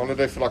to go on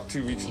holiday for like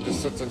 2 weeks and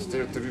just sit and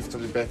stare at the roof till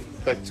you're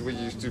back to where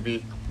you used to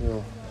be.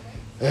 Yeah.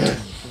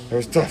 It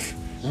was tough.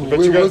 But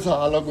Where you go was that?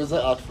 How long was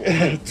that out for?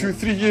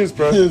 2-3 years,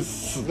 bro.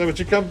 Yes. No, but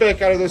you come back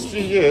out of those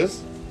 3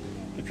 years,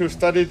 you could have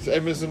studied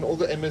Amazon, all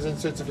the Amazon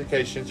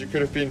certifications. You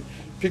could have been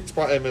picked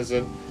by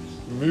Amazon,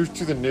 moved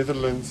to the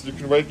Netherlands. You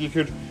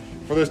could,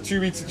 for those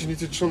 2 weeks that you need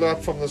to chill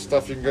out from this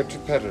stuff, you can go to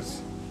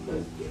Paris.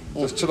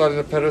 Just chill out in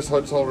a Paris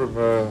hotel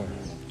room.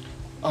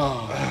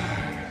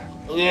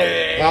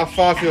 High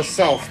five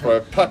yourself,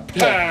 bro.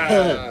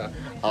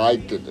 I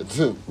did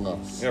it.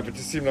 Nice. Yeah, but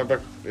you seem like,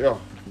 yeah.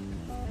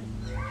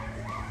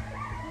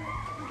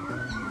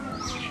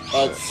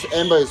 It's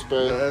Ambo's,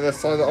 bro. I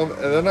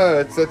don't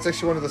know. That's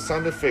actually one of the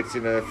sound effects,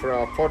 for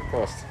our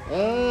podcast.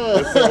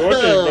 Ah.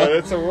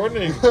 That's a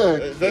warning, bro.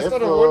 That's a warning. That's not a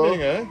Careful.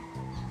 warning, eh?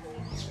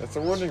 That's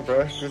a warning, bro.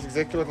 That's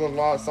exactly what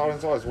the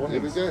silence are. Is There we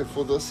warnings. go.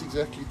 For this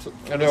exactly.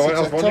 I know.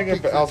 I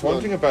was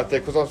wondering about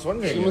that because I was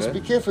wondering. You must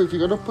be careful if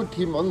you're gonna put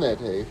him on that,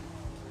 hey.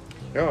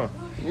 Yeah.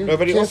 You No,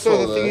 but be also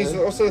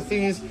careful, the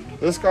thing is,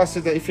 this guy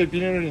said that if he had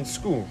been in it in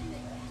school,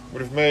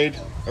 would have made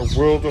a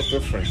world of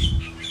difference.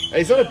 And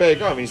he's not a bad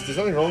guy. I mean, there's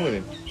nothing wrong with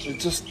him. It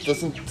just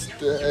doesn't.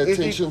 The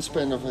attention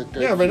span of a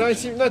great. Yeah, but no,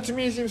 to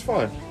me he seems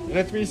fine.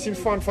 To me he seems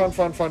fine.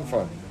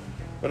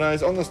 But now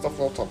he's on the stuff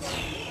all the time.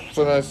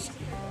 So now it's,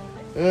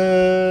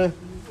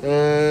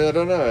 I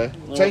don't know.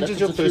 Well, Changes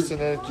your that's if you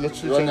personality.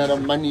 Literally run out changes.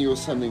 of money or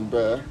something,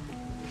 bro,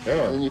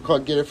 Yeah. and you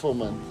can't get it for a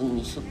month, and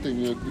you sit there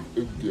and you're like,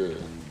 you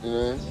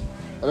know.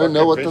 I don't Like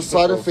know a what the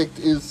side vegetable. effect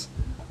is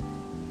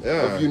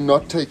Yeah. of you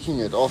not taking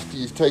it after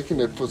you've taken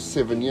it for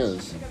 7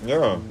 years.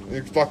 Yeah.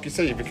 It's like you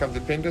say, you become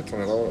dependent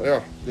on it.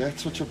 Yeah.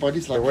 That's what your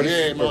body's like. But what if-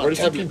 Yeah, but my what if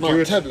you tablet, can my do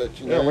it- tablet.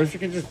 You Yeah, know? what if you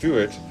can just do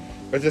it?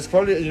 But it's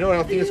probably, what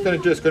I think it's going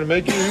to do? It's going to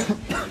make you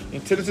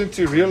intelligent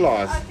to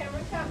realize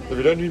So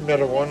we don't do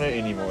marijuana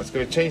anymore. It's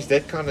going to change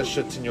that kind of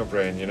shit in your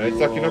brain, you know. It's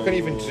like you're not going to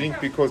even drink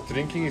because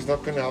drinking is not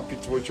going to help you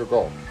towards your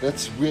goal.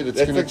 That's weird. It's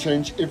That's going to the-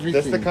 change everything.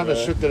 That's the kind of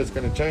bruh. shit that it's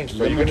going to change.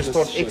 But you're going to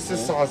Limitless start shit,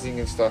 exercising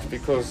and stuff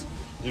because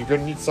you're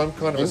going to need some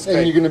kind of And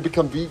escape. you're going to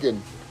become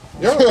vegan.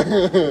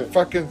 Yeah.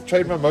 Fucking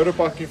trade my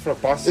motorbiking for a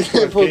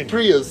bicycle For again.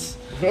 Prius.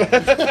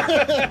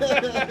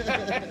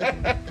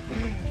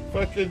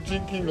 Fucking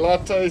drinking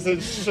lattes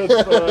and shit,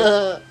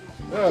 bro.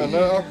 Yeah,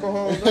 no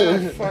alcohol,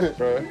 no fuck,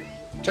 bro.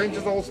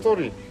 Changes the whole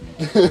story.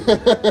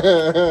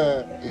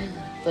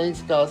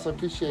 Thanks, guys. I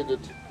appreciate it.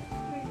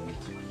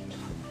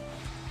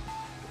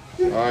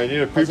 I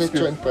need a poop How's it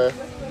scoop. joint, bro?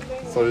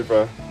 Sorry,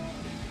 bro.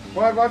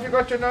 Why have you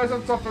got your nose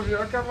on top of you?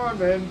 Oh, come on,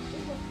 man.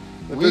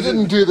 We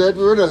didn't do that.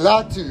 We weren't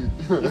allowed to.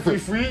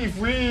 If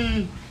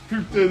we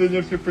pooped there, then you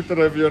have to put it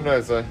over your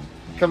nose, eh?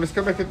 Come, let's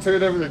go make a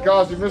turn over there.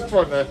 Guys, you missed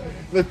one, eh?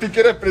 Let's pick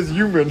it up as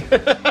human.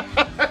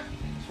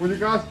 Well, you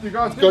guys It's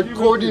got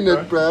corn in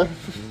it, bro.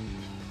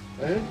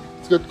 Eh?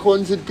 It's got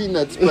corns and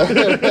peanuts, bro.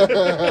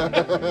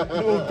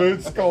 Little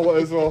bird skull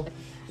as well.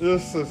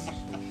 Yes, yes.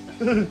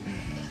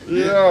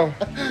 Yeah.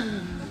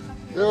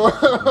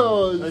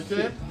 Oh,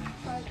 Okay.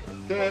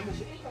 Okay.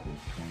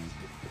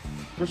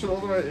 Push it all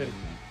the way in.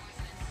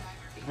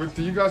 But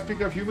do you guys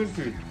pick up human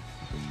food?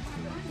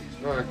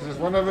 No, because there's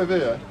one over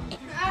there.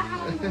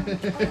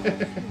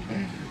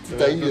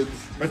 dang it.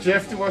 But you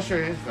have to wash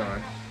your hands now. Eh?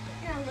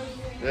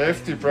 You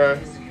have to, bro.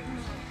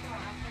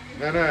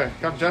 No.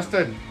 Come,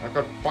 Justin. I've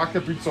got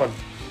biker boots on.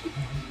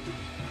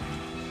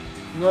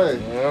 No.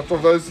 Not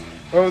of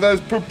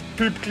those poop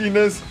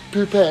cleaners.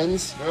 Poop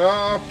hands.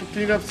 Oh,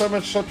 clean up so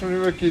much shit when we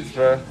were kids,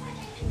 bro.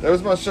 That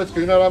was my shit,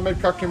 because you know I made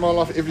cock in my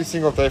life every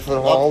single day for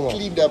the whole I've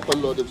cleaned up a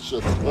lot of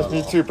shit. That's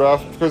me too, bro.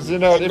 Because you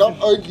know, And not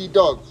only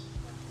dogs.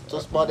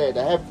 Just my dad.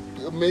 I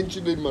have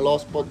mentioned in my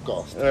last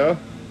podcast. yeah.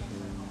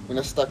 When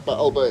I stuck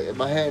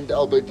my hand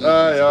elbow deep.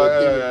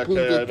 Yeah, pulled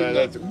okay, that thing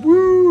that's up.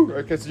 woo.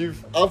 Okay, so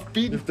I've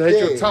been You've had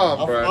your there.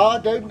 time, bro.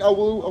 I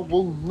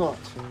will not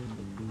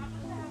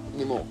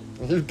anymore.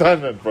 you've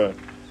done it, bro.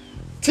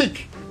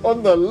 Tick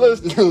on the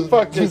list.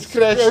 Fucking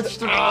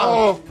scratched.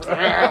 Oh,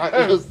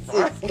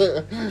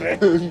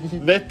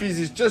 nappies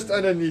is just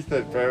underneath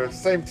it, bro.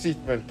 Same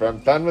treatment, bro. I'm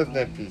done with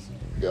nappies.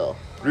 Yeah,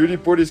 Rudy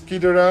put his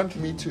kid around.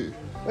 me too.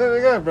 There we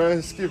go, bro.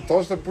 Skip,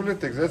 dodge the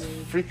politics. That's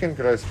freaking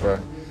gross, bro.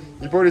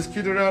 He brought his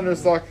kid around and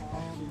it's like,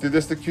 dude,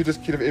 that's the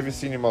cutest kid I've ever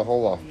seen in my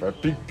whole life, bro.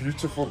 Big,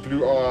 beautiful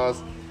blue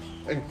eyes,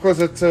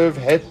 inquisitive,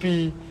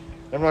 happy.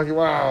 I'm like,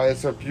 wow,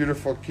 that's a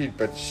beautiful kid.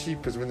 But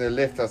sheepers, when they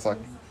left, I was like,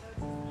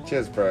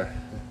 cheers, bro.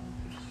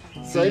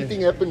 Same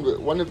thing happened with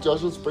one of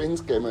Joshua's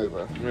friends came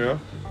over. Yeah.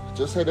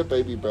 Just had a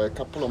baby, bro. A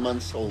couple of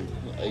months old,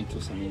 8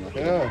 or something like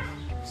that.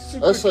 Yeah.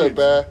 Super Also, cute.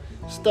 bro,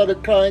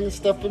 started crying and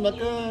stuff. I'm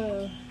like,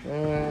 ah,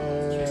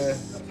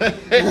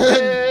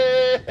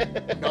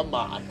 come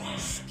on.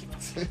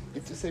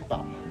 It's just say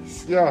bye.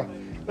 Yeah.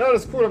 No,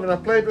 that's cool. I mean, I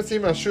played with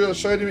him. I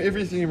showed him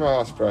everything in my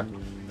house, bro.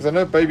 Because I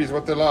know babies,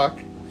 what they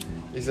like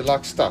is they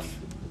like stuff.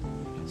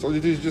 So all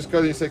you do is just go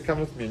there and say, come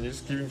with me, and you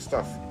just give him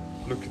stuff.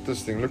 Look at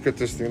this thing, look at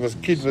this thing. And this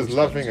kid was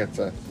loving it.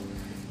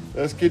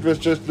 This kid was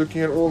just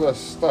looking at all this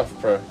stuff,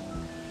 bro.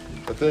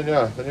 But then,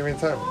 yeah, then he went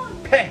home.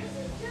 Pah!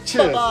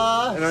 Cheers!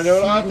 Bye-bye. And I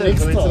know what I See you did.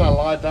 next I went and I time.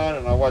 lied down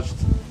and I watched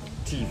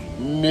TV.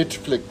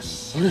 Netflix.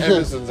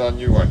 Amazon's our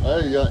new one. Oh,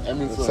 yeah,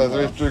 Amazon. So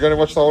we're going to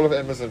watch the whole of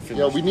Amazon finish.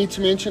 Yeah, we need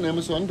to mention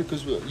Amazon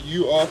because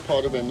you are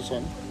part of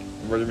Amazon.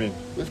 What do you mean?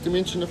 We have to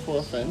mention it for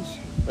our fans.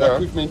 Yeah. Like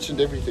we've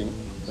mentioned everything.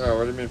 Yeah,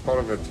 what do you mean part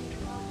of it?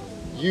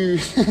 You.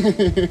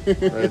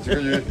 Right,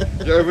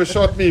 you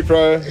overshot me,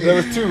 bro. That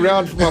was too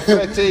round for my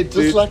fat head, dude.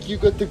 Just like you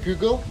got the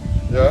Google,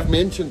 Yeah. we've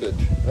mentioned it.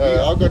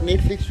 Yeah. I got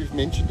Netflix, we've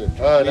mentioned it.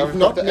 Oh, now We've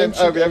we've got the we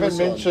haven't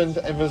Amazon. mentioned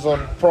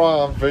Amazon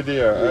Prime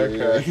Video.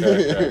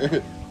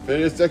 Okay. But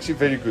it's actually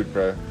very good,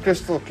 bro.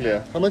 Crystal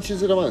clear. How much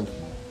is it a month?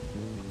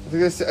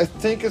 I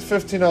think it's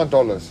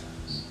 $59.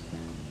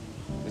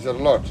 Is that a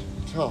lot?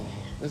 Oh,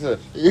 Is it?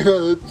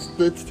 yeah,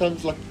 that's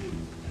times like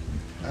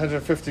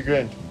 150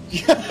 grand.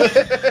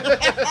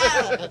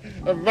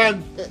 A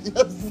month.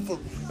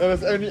 And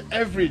it's only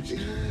average.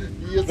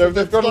 Yes, They've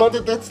that's, got a not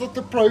lot- that's not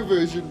the pro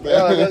version,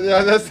 man.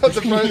 Yeah, that's not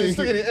the price. You're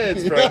still getting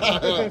ads,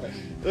 bro.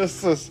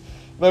 This is.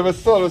 No, but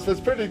still, it's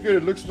pretty good.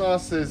 It looks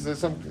nice. There's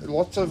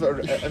lots of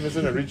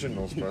Amazon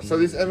originals, bro. So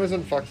these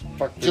Amazon fuck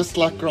Just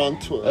like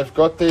Grand Tour. they've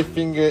got their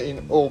finger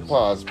in all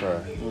pies,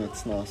 bro. Oh,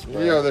 it's nice,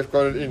 bro. Yeah, they've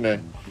got it in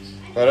there.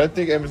 But I don't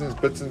think Amazon's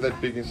bitten that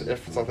big in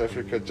South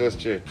Africa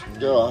just yet.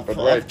 Yeah, But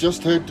I've wait.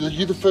 just heard,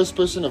 you're the first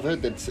person I've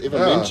heard that's ever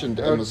mentioned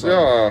Amazon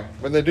Yeah,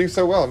 when they're doing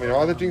so well. I mean, why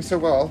are they doing so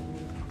well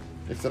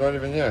if they're not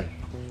even here?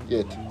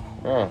 yet.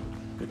 Oh,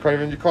 you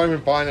can't even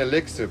buy an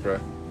Alexa, bro.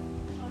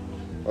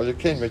 Well, you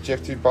can, but you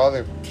have to buy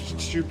the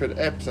stupid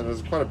apps, and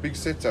it's quite a big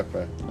setup,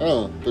 bro.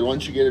 Oh, but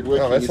once you get it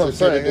working, No, that's it's what I'm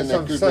saying. better than That's that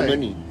what I'm Google saying.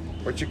 Mini.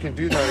 What you can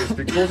do now is,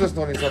 because it's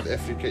not in South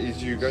Africa,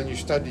 is you go and you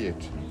study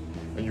it.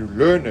 And you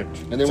learn it.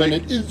 And then when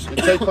it is, You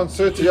take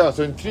concerts, yeah,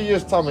 so in 3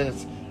 years' time, when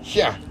it's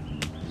here,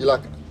 you're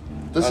like,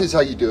 this is how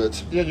you do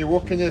it. yeah, you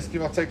walk in here,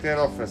 I'll take that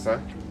off,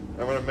 sir.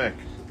 I want a Mac.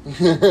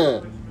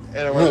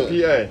 And I want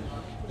a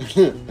PA.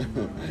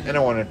 And I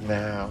want it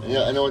now.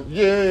 Yeah, and I want,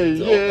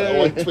 Yeah. I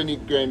want 20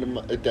 grand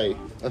a day.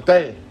 A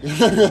day.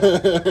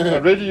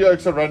 Already you are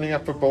running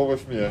up a bill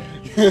with me.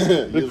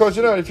 Because,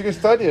 you know, if you can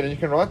study it and you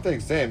can write the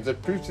exams,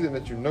 it proves to them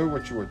that you know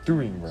what you are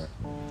doing, bro.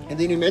 And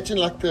then imagine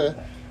like the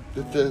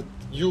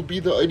you'll be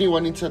the only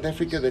one in South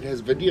Africa that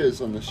has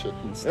videos on the shit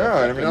and stuff. Yeah,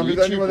 I like mean, on I'm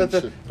the only YouTube one and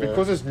that, shit, bro.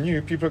 because it's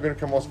new, people are going to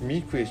come ask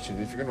me questions.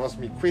 If you're going to ask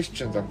me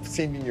questions, I'm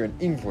sending you an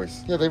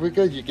invoice. Yeah, there we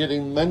go. You're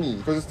getting money.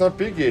 Because it's not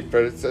big yet,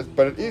 but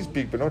it is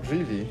big, but not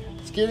really.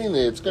 It's getting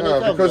there. It's gonna Yeah,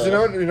 come. because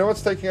bro. you know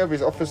what's taking over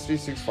is Office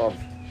 365.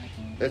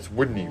 That's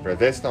winning, bro.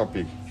 That's not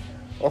big.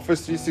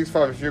 Office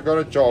 365. If you've got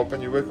a job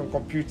and you work on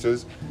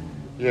computers,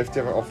 you have to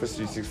have an Office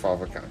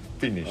 365 account.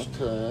 Finished.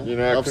 Okay. You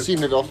know, I've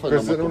seen it often.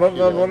 Because on my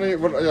not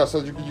computer. only, yeah, so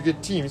you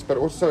get Teams, but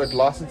also it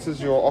licenses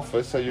your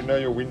Office, so you know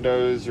your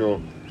Windows, your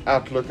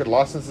Outlook. It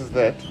licenses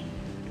that,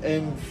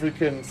 and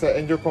freaking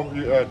and your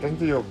computer, doesn't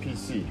do your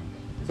PC.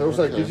 So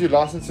also it Okay. gives you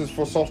licenses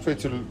for software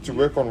to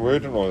work on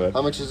Word and all that.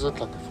 How much is it,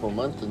 like for a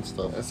month and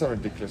stuff? That's a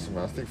ridiculous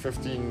amount. I think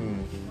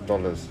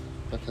 $15.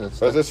 Okay,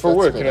 But it's for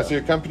work, you know, better. so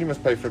your company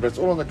must pay for it, but it's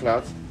all on the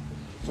cloud.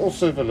 It's all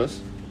serverless.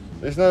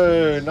 There's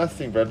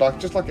nothing, bro. Like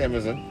just like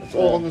Amazon, it's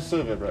all Yeah. on the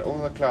server, bro. All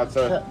on the cloud.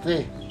 So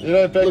There. you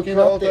know, back Look in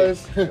the right old there.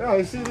 days, yeah,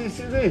 you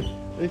see there.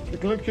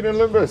 Look in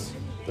Olympus.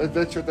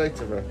 That's your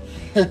data, bro.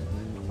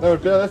 No,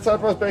 but that's how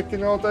it was back in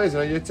the old days. You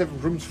know, you had to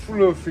have rooms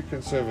full of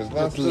freaking servers. Now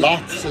With it's just-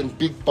 lights and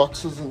big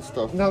boxes and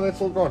stuff. no,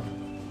 that's all gone.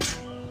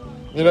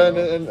 You know,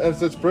 and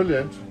it's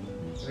brilliant.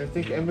 I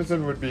think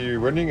Amazon would be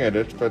winning at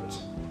it, but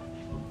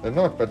they're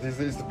not. But it's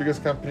the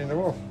biggest company in the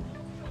world.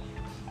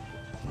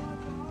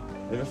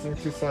 You're listening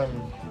to some.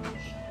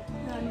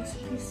 No, I need to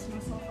piece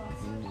myself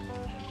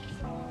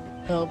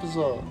out. How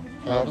bizarre.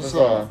 How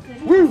bizarre. They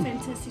did Woo! a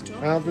fantastic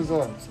job. How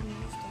bizarre. Some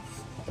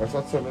stuff. That's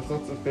not so. That's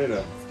not so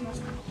better. It's much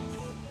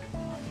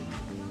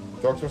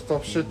Dogs will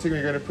stop shitting.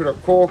 We're going to put a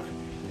cork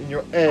in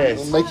your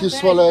It'll ass. make you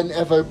swallow an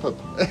Avopip.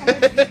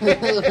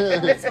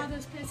 That's how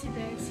those fancy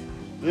bags.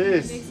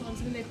 Yes. Bags on,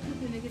 so when they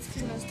poop and they get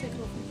clean, I just take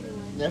it off and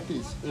throw it away.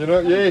 Nappies. You know.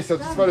 Yes. I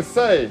was just about to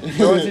say.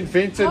 No one's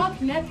invented Dog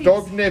nappies.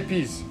 dog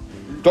nappies.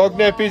 Dog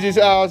nappies is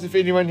ours. If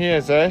anyone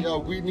hears, eh? Yeah,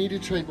 we need to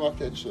trademark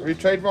that shit. We're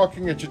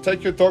trademarking it. You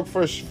take your dog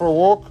for a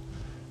walk.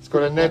 It's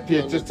got a nappy.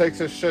 It just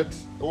takes a shit.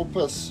 Or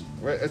piss.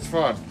 Well, it's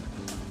fine.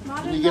 No, I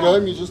When don't you get know.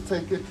 home, you just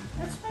take it.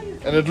 That's fine.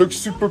 And it looks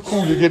super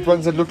cool. You get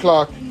ones that look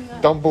like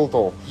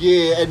Dumbledore.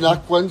 Yeah, and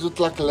like ones with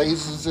like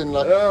lasers and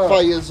like Yeah.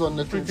 fires on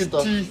it and Freaking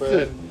stuff. teeth bro.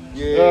 and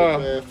Yeah,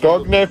 bro.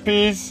 dog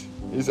nappies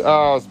is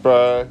ours,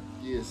 bro.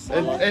 Yes. I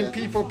like And that.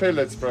 people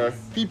pellets, bro.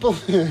 People,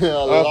 I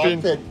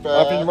like that, bro.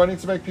 I've been wanting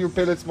to make people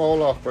pellets my whole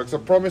life, bro. Because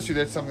I promise you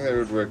that's something that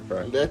would work,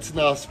 bro. That's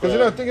nice, bro. Because you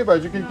know, think about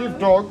it. You can give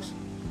dogs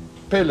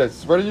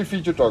pellets. What do you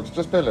feed your dogs?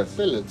 Just pellets.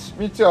 Pellets.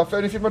 Me too. I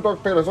only feed my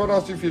dog pellets. What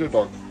else do you feed a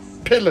dog?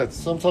 Pellets.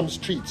 Sometimes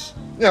treats.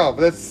 Yeah,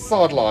 but that's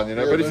sideline, you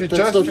know. Yeah, but if you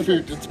that's just not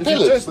food, it's if you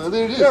pellets, just- so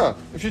there it is. Yeah,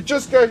 if you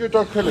just gave your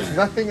dog pellets,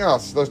 nothing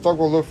else, those dog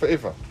will live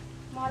forever.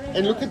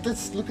 And look at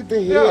this, look at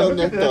the hair Yeah, on look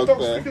that at that dog,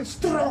 dog's bro. freaking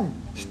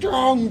strong.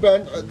 Strong,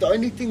 man. The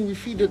only thing we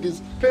feed it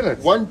is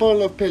Pellets. one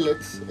bowl of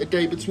pellets a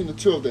day between the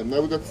two of them.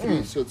 Now we got Mm.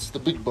 three, so it's the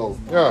big bowl.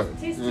 Yeah.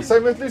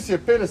 Same with Lucia,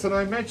 pellets. And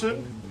I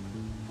imagine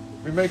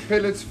we make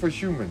pellets for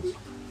humans.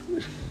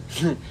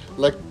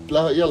 like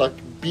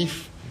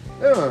beef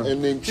Yeah.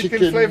 and then chicken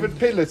chicken. flavored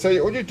pellets. So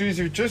all you do is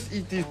you just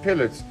eat these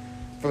pellets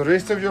for the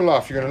rest of your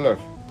life. You're gonna live.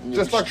 You're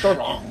Just like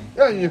dog.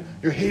 Yeah,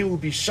 your hair will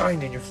be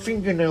shining, your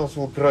fingernails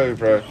will grow,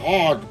 bro.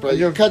 Hard, bro. You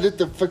You're- cut it,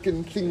 the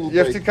fucking thing will You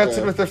have to break, cut bro.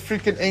 it with a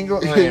freaking angle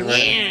iron,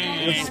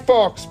 man. It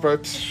sparks, bro.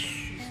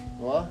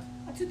 What?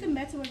 I took the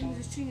mat and I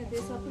was string it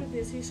there, so I put it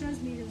there, so he shows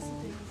me the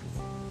things.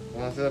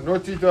 And I said,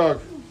 naughty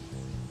dog.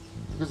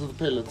 Because of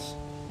the pellets.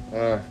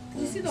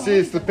 You see the See,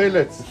 it's the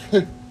pellets.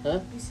 You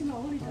see my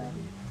holy dog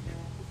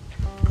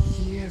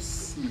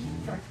Yes.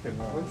 Fucking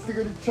hell. Let's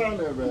go to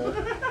China, bro.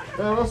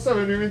 And also,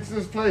 when we went to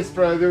this place,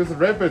 bro, there was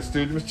rabbits,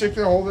 dude. You must check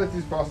the hole that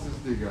these bastards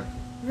dig. there.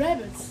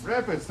 Rabbits.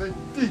 Rabbits, they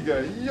dig.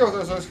 Yo,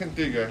 those guys can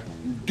dig.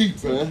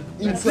 Deep, bro.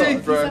 Dig, Inside.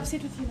 He's bro.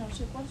 upset with you now.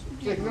 Check what should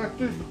we Check do? that,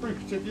 dude, the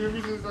brick. Check your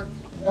reasons, like.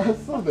 I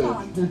saw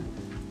that.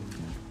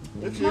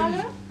 That's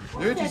Marlo? you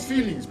hurt his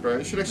feelings, bro.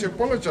 You should actually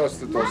apologize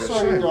to the dog. That's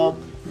Sorry, shame. dog.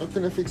 Not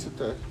gonna fix it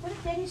though. What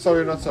did Daddy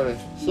Sorry, not sorry.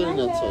 Sorry,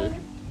 not sorry.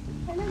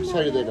 Hello,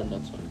 Sorry Mother. that I'm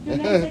not sorry. Your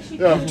name's actually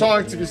Yeah, I'm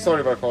trying to be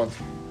sorry, but I can't.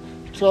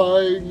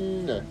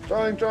 Trying. No.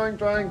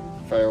 Trying.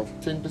 Failed.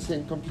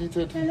 10%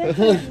 completed. Hello,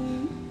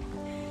 Kevin.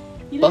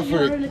 You know Buffering.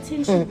 you're an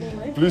attention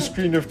ball, eh? Blue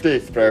screen of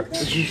death, bro.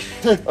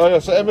 Oh yeah,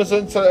 so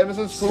Amazon's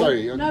cool.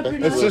 Sorry. I'll No, get back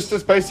Bruno. to It's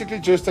work. basically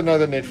just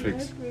another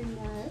Netflix.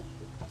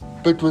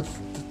 But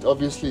with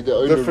obviously the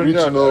own Different,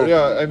 original.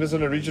 yeah,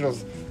 Amazon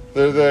Originals.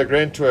 The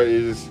Grand Tour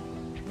is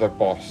the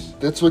boss.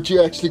 That's what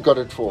you actually got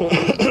it for.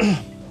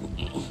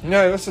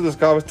 No, also this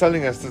guy was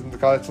telling us, the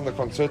guy that's on the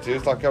concert, he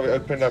was like, how we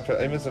opened up an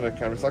Amazon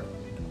account. It's like,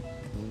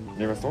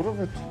 never thought of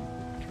it.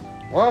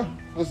 What?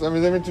 I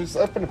mean, they went to just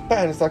open a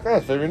pan. It's like, oh,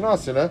 it's very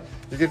nice, you know.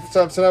 You get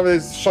so now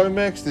there's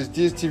Showmax, there's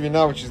DSTV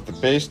now, which is the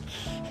best.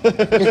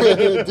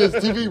 There's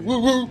TV, woo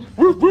woo,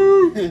 woo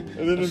woo. And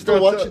then I we've still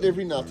got watch it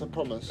every night, I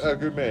promise. Oh,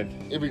 good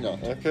man. Every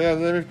night. Okay,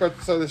 and then we've got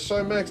the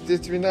Showmax,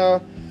 DStv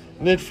Now,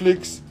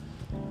 Netflix,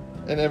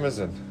 and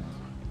Amazon.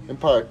 And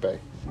Pirate Bay.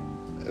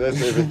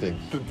 That's everything.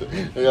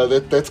 Yeah,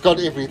 that's got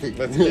everything.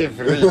 That's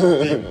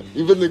everything.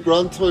 Even the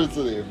Grand Tours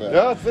are there, man.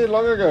 Yeah, it's there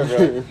long ago,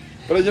 bro.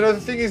 But you know, the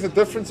thing is, the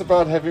difference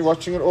about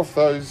watching it off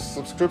those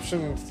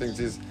subscription things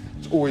is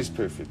it's always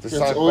perfect. The It's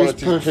sound always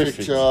quality perfect,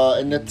 is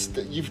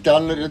and you've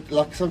downloaded,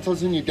 like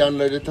sometimes when you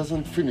download it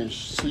doesn't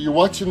finish. So you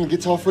watch it and it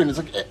gets halfway and it's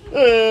like,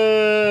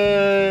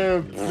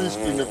 blue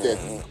screen of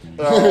death.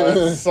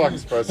 Oh, it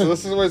sucks, bro. So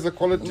this is always the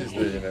qualities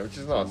there, you know, which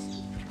is nice.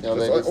 Yeah,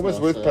 It's that is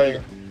almost nice, worth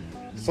paying.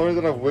 Sorry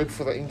that I've worked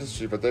for the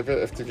industry, but they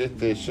have to get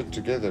their shit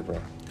together, bro.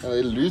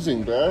 They're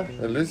losing, bro.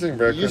 They're losing,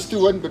 bro. They used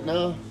to win, but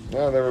now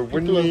No, they were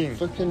people are winning.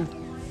 fucking.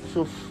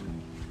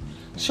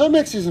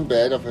 Showmax isn't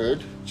bad, I've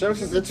heard.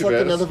 Showmax isn't It's too like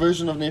bad. another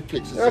version of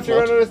Netflix. Is Yeah, if it you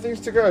run not? out of things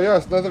to go, yeah,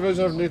 it's another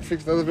version of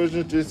Netflix, another version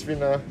of DStv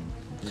Now.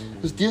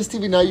 Because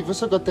DStv Now, you've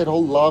also got that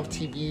whole live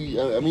TV.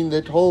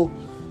 That whole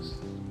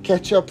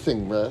catch-up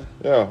thing, man.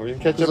 Yeah, we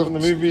can catch up on the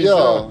movies.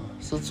 Yeah,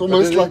 so it's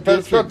almost like but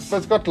Netflix.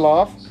 it's got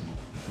live,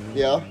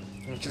 Yeah,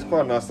 which is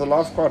quite nice. The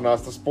live's quite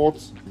nice. The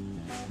sports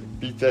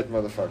beat that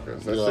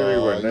motherfuckers. That's yeah. where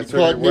we win. That's You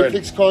where can't, we win.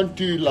 Netflix can't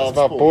do live It's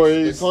not sports.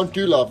 boys. They can't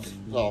do live.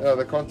 Yeah,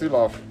 they can't do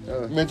live.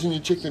 Yeah. Imagine you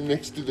check them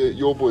next to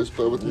Your Boys,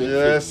 bro, with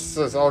Netflix.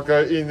 Yes, I'll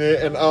go in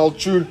there and I'll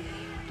tune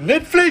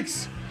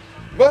Netflix,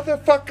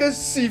 motherfuckers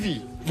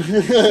CV.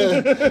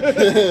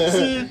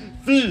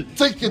 CV.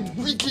 Take it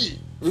weekly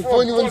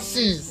before anyone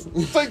sees.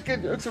 Take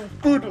it. It's so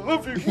good. I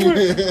love you.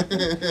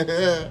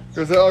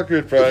 Because they are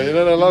good, bro. You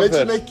know, I love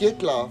Imagine that. they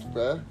get laugh,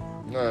 bro.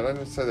 No, don't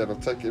even say that. I'll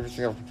take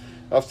everything up.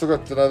 I've still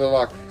got another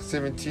like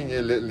 17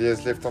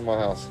 years left on my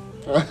house.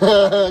 They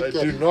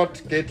Okay. do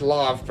not get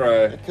live, bro.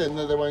 Okay,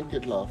 no, they won't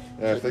get laugh.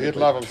 Yeah, if they get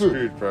live, I'm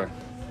screwed, bro.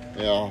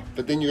 Yeah,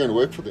 but then you're going to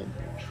work for them.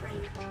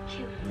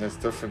 And that's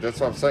different. That's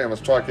what I'm saying.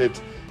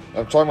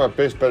 I'm trying my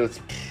best, but it's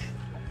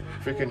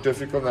freaking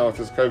difficult now with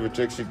this COVID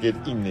to actually get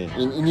in there.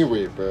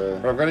 Anywhere, bro.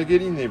 But I'm gonna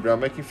get in there, bro. I'm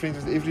making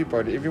friends with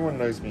everybody. Everyone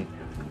knows me.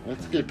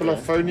 That's good, People are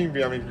bro. phoning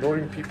me. I'm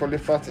ignoring people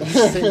left, right, and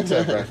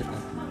center, bro.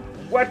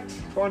 What?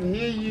 Can't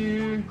hear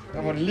you.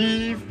 I'm on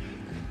leave.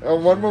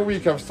 One more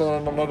week, I'm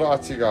not an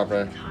arty guy,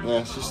 bro.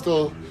 Yeah, she's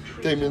still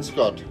Damien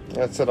Scott.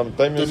 That's it. I'm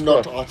Damien The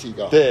not Scott. arty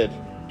guy. Dad,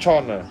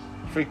 Chana,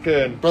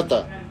 freaking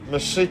Brother.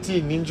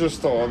 machete ninja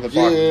star on the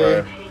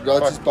Yeah, bike, bro.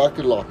 rides his bike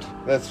a lot.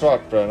 That's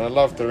right, bro. And I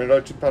loved it. We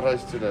rode to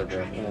Paris today, bro.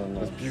 Oh, It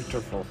was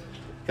beautiful.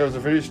 It was a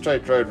very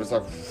straight road. It was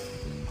like,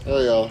 Oh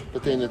yeah,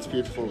 but then it's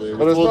beautiful there.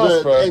 But With it's all nice,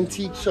 the bro.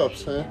 antique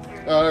shops, huh?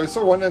 we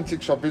saw one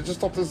antique shop. We just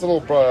stopped at this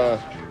little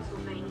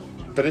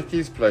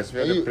Brekkies place. We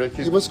had a You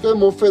Brekkies. must go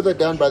more further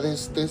down, bro.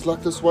 There's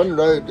like this one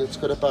road that's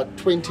got about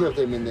 20 of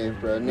them in there,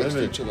 bro, next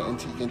Really? to each other.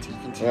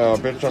 Antique. Yeah, I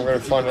antique, bet I'm going to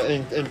antique, find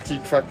an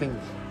antique fucking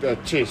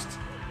chest.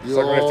 Yo,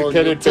 So I'm going to have to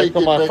carry you it take back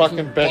on my it fucking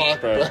to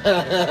back, bro.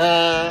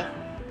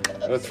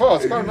 It's far,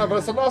 it's quite nice, but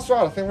it's a nice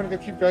ride. I think I'm going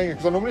to keep going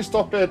because I normally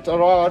stop at a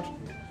ride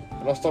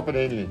and I stop at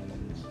Henley.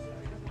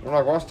 I'm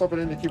like, why stop at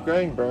Henley? Keep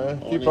going, bro.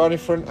 Keep riding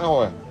for an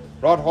hour.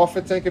 Ride half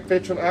a tank of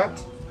petrol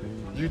out,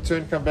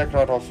 U-turn, come back,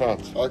 ride half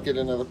out. I'll get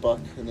another bike,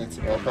 and that's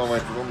I about can't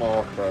wait with all my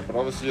heart, bro. But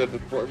obviously,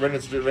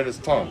 when it's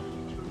time.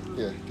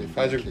 yeah, definitely.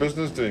 How's your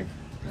business doing?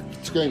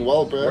 It's going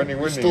well, bro. Winning.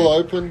 We're still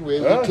open. We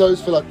Huh?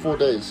 closed for like 4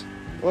 days.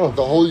 Oh,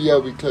 The whole year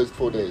we closed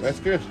 4 days. that's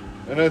good.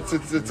 And it's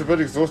a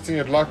bit exhausting.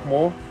 You'd like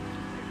more,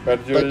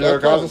 but your I guys are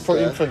can't, still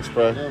bro. infants,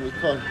 bro. No, we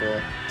can't,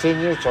 bro. 10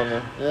 years,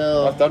 John.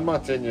 Yeah. I've done my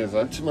 10 years,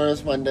 eh?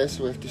 Tomorrow's Monday,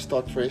 so we have to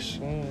start fresh.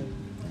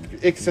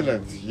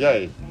 Excellent.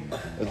 Yay.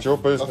 It's your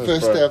Our business,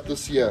 first bro. day of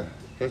this year.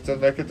 Let's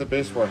make it the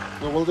best one.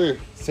 What we'll do?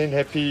 Send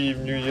happy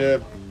new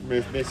year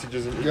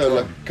messages and Yeah,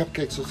 like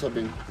cupcakes or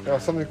something. yeah,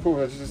 something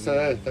cool. Just say,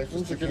 hey, thanks for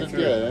That's a sticking good through.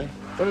 idea, eh?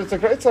 But it's a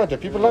great idea.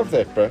 People love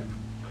that, bro.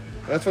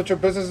 That's what your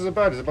business is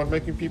about. It's about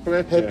making people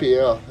happy. Happy,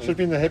 yeah. Should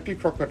be in the happy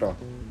crocodile.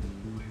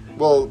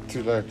 Well,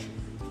 Too late.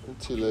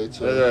 too late.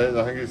 Yeah,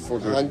 the hungry is still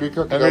good. Hungry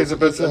crocodile.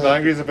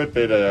 Hungry is a bit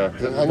better, yeah.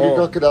 The hungry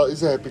crocodile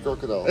is a happy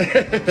crocodile.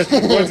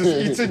 Once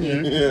it's eaten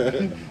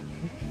you,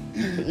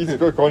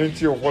 it's gone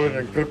into your wallet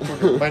and gripped on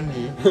your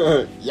money.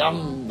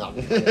 Yum! Nom.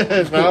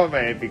 Now I'm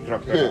a happy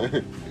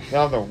crocodile.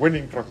 Now I'm the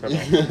winning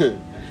crocodile.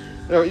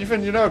 Yeah,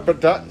 even, you know, but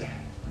that,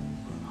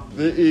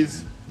 there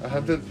is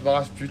 100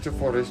 nice,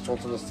 beautiful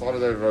restaurants on the side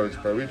of those roads,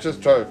 bro. We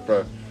just drove,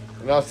 bro.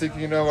 And I was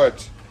thinking, you know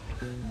what?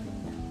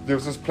 There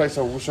was this place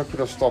I wish I could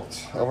have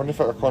stopped. I wonder if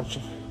I can't.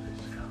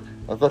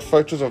 I've got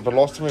photos of the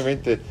last time we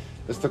went there.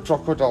 It's the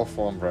crocodile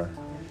farm, bro.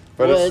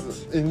 But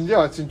it's in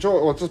George,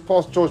 or just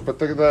past George. But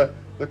the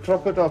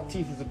crocodile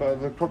teeth is about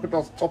the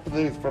crocodile's top of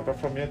the head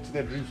from here to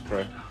that roof,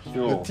 bro.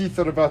 The teeth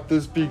are about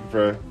this big,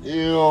 bro.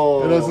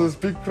 Ew. And there's this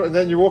big, and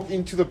then you walk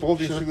into the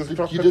building through this You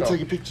crocodile. did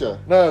take a picture.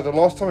 No, the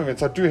last time we went,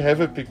 so I do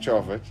have a picture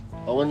of it.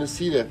 I want to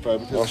see that, bro.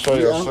 Because I'll show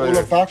you, we I'll aren't show all you.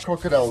 about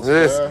crocodiles.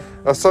 Yes, Bro.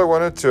 I so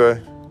wanted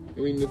to. I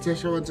mean,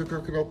 Natasha wants a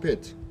crocodile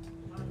pet.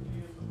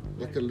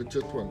 Like a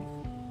legit one.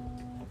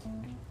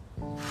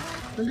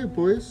 Hello,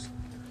 boys.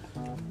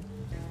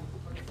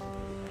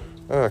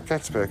 Oh,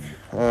 cat's back.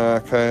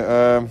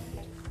 Okay,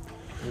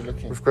 You're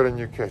looking. we've got a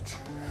new cat.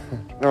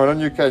 No, not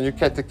a new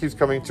cat that keeps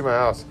coming to my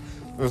house.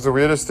 It was the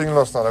weirdest thing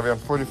last night. I'll be on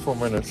 44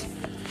 minutes.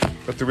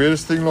 But the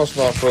weirdest thing last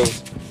night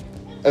was,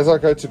 as I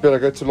go to bed, I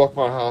go to lock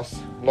my house,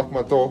 lock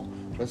my door,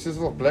 and it's this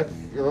little black,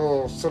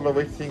 little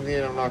silhouette thing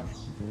there, and I'm like,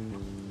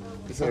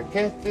 is it a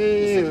cat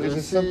there? Is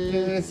it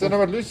something? So no,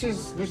 but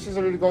Lucy's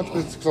already gone to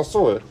because I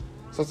saw it.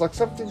 So it's like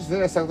something's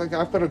there. So I'm thinking,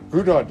 I've got a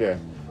good idea.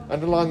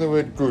 Underline the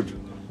word good.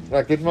 And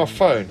I get my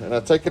phone and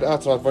I take it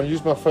out and I want to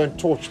use my phone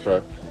torch,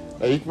 bro.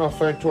 I hit my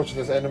phone torch and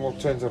this animal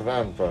turns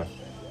around, bro.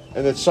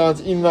 And it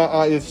shines in my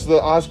eyes, so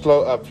the eyes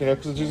glow up, you know,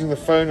 because it's using the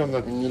phone on the...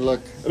 And you're like,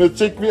 And it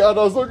checked me out,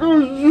 I was like, oh,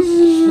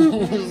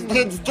 yes!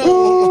 stand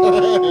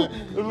still.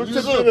 It looked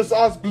at me and its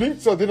eyes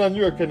blinked, so then I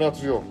knew, okay, now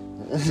it's real.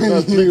 So now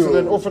it blinked and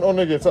then off and on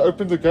again. So I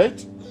opened the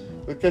gate,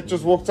 the cat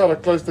just walked out, I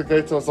closed the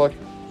gate, I was like,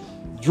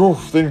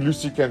 Joof, then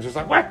Lucy came, she was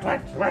like, what? I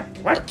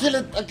kill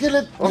it. I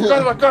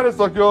got it, it's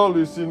like, yo,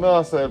 Lucy,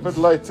 no, so a bit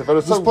later, but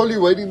it's Just so, probably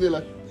waiting there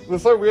like,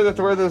 it's so weird that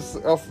the way this,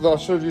 I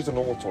should have used a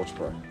normal torch,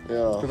 bro.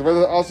 yeah. Because the way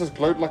the eyes just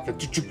glowed like a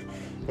chuk.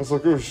 I was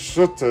like, oh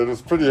shit, it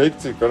was pretty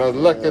hectic, and I was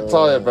like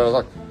tired, but I was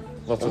like,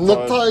 not so I'm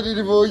not tired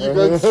anymore. You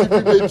go to sleep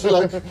in bed, you're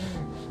like,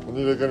 I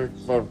need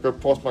to go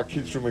past my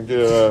kids' room and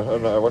get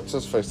a what's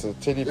his face, a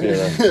teddy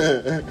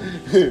bear.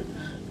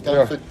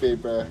 comfort bear,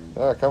 bro.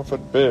 Ah,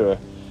 comfort bear.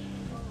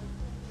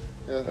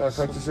 Yeah. I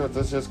can't see what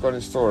this year's got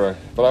in store,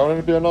 but I want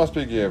it to be a nice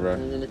big year, bro.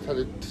 We're gonna cut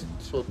it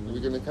short. We're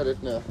gonna cut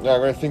it now. Yeah,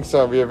 I'm going to think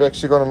so. We have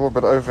actually gone a little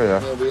bit over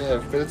here. Yeah, we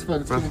have. But it's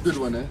fun. It's been a good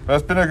one, eh?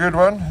 That's been a good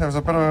one. There was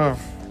a bit of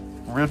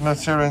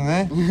weirdness here and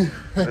there.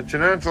 But you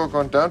know, it's all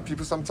gone down.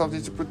 People sometimes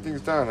need to put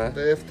things down, eh?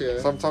 They have to, eh?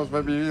 Sometimes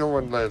maybe you'll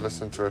one day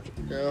listen to it.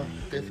 Yeah,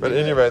 definitely. But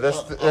anyway, that's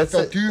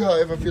I it. do,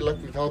 however, feel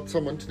like we've helped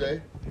someone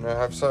today. I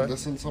hope so.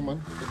 Listen,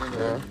 someone. But anyway.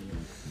 Yeah.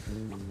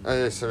 Oh,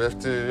 yeah, so we have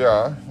to,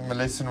 yeah, my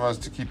lesson was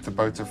to keep the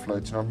boat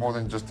afloat, you know, more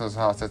than just this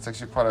house. That's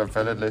actually quite a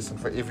valid lesson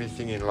for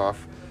everything in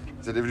life,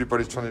 is that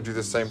everybody's trying to do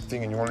the same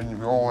thing and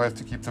we all have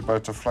to keep the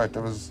boat afloat.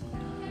 That was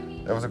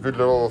a good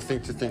little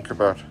thing to think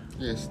about.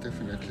 Yes,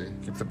 definitely.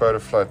 Keep the boat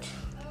afloat.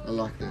 I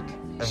like that.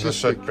 And the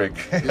shipwreck.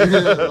 Yeah,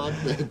 I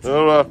like that.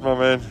 Alright, my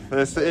man.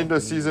 That's the end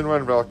of season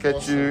 1, bro. I'll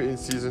catch you in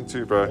season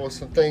 2, bro.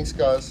 Awesome. Thanks,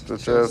 guys.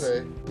 Cheers.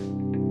 Say.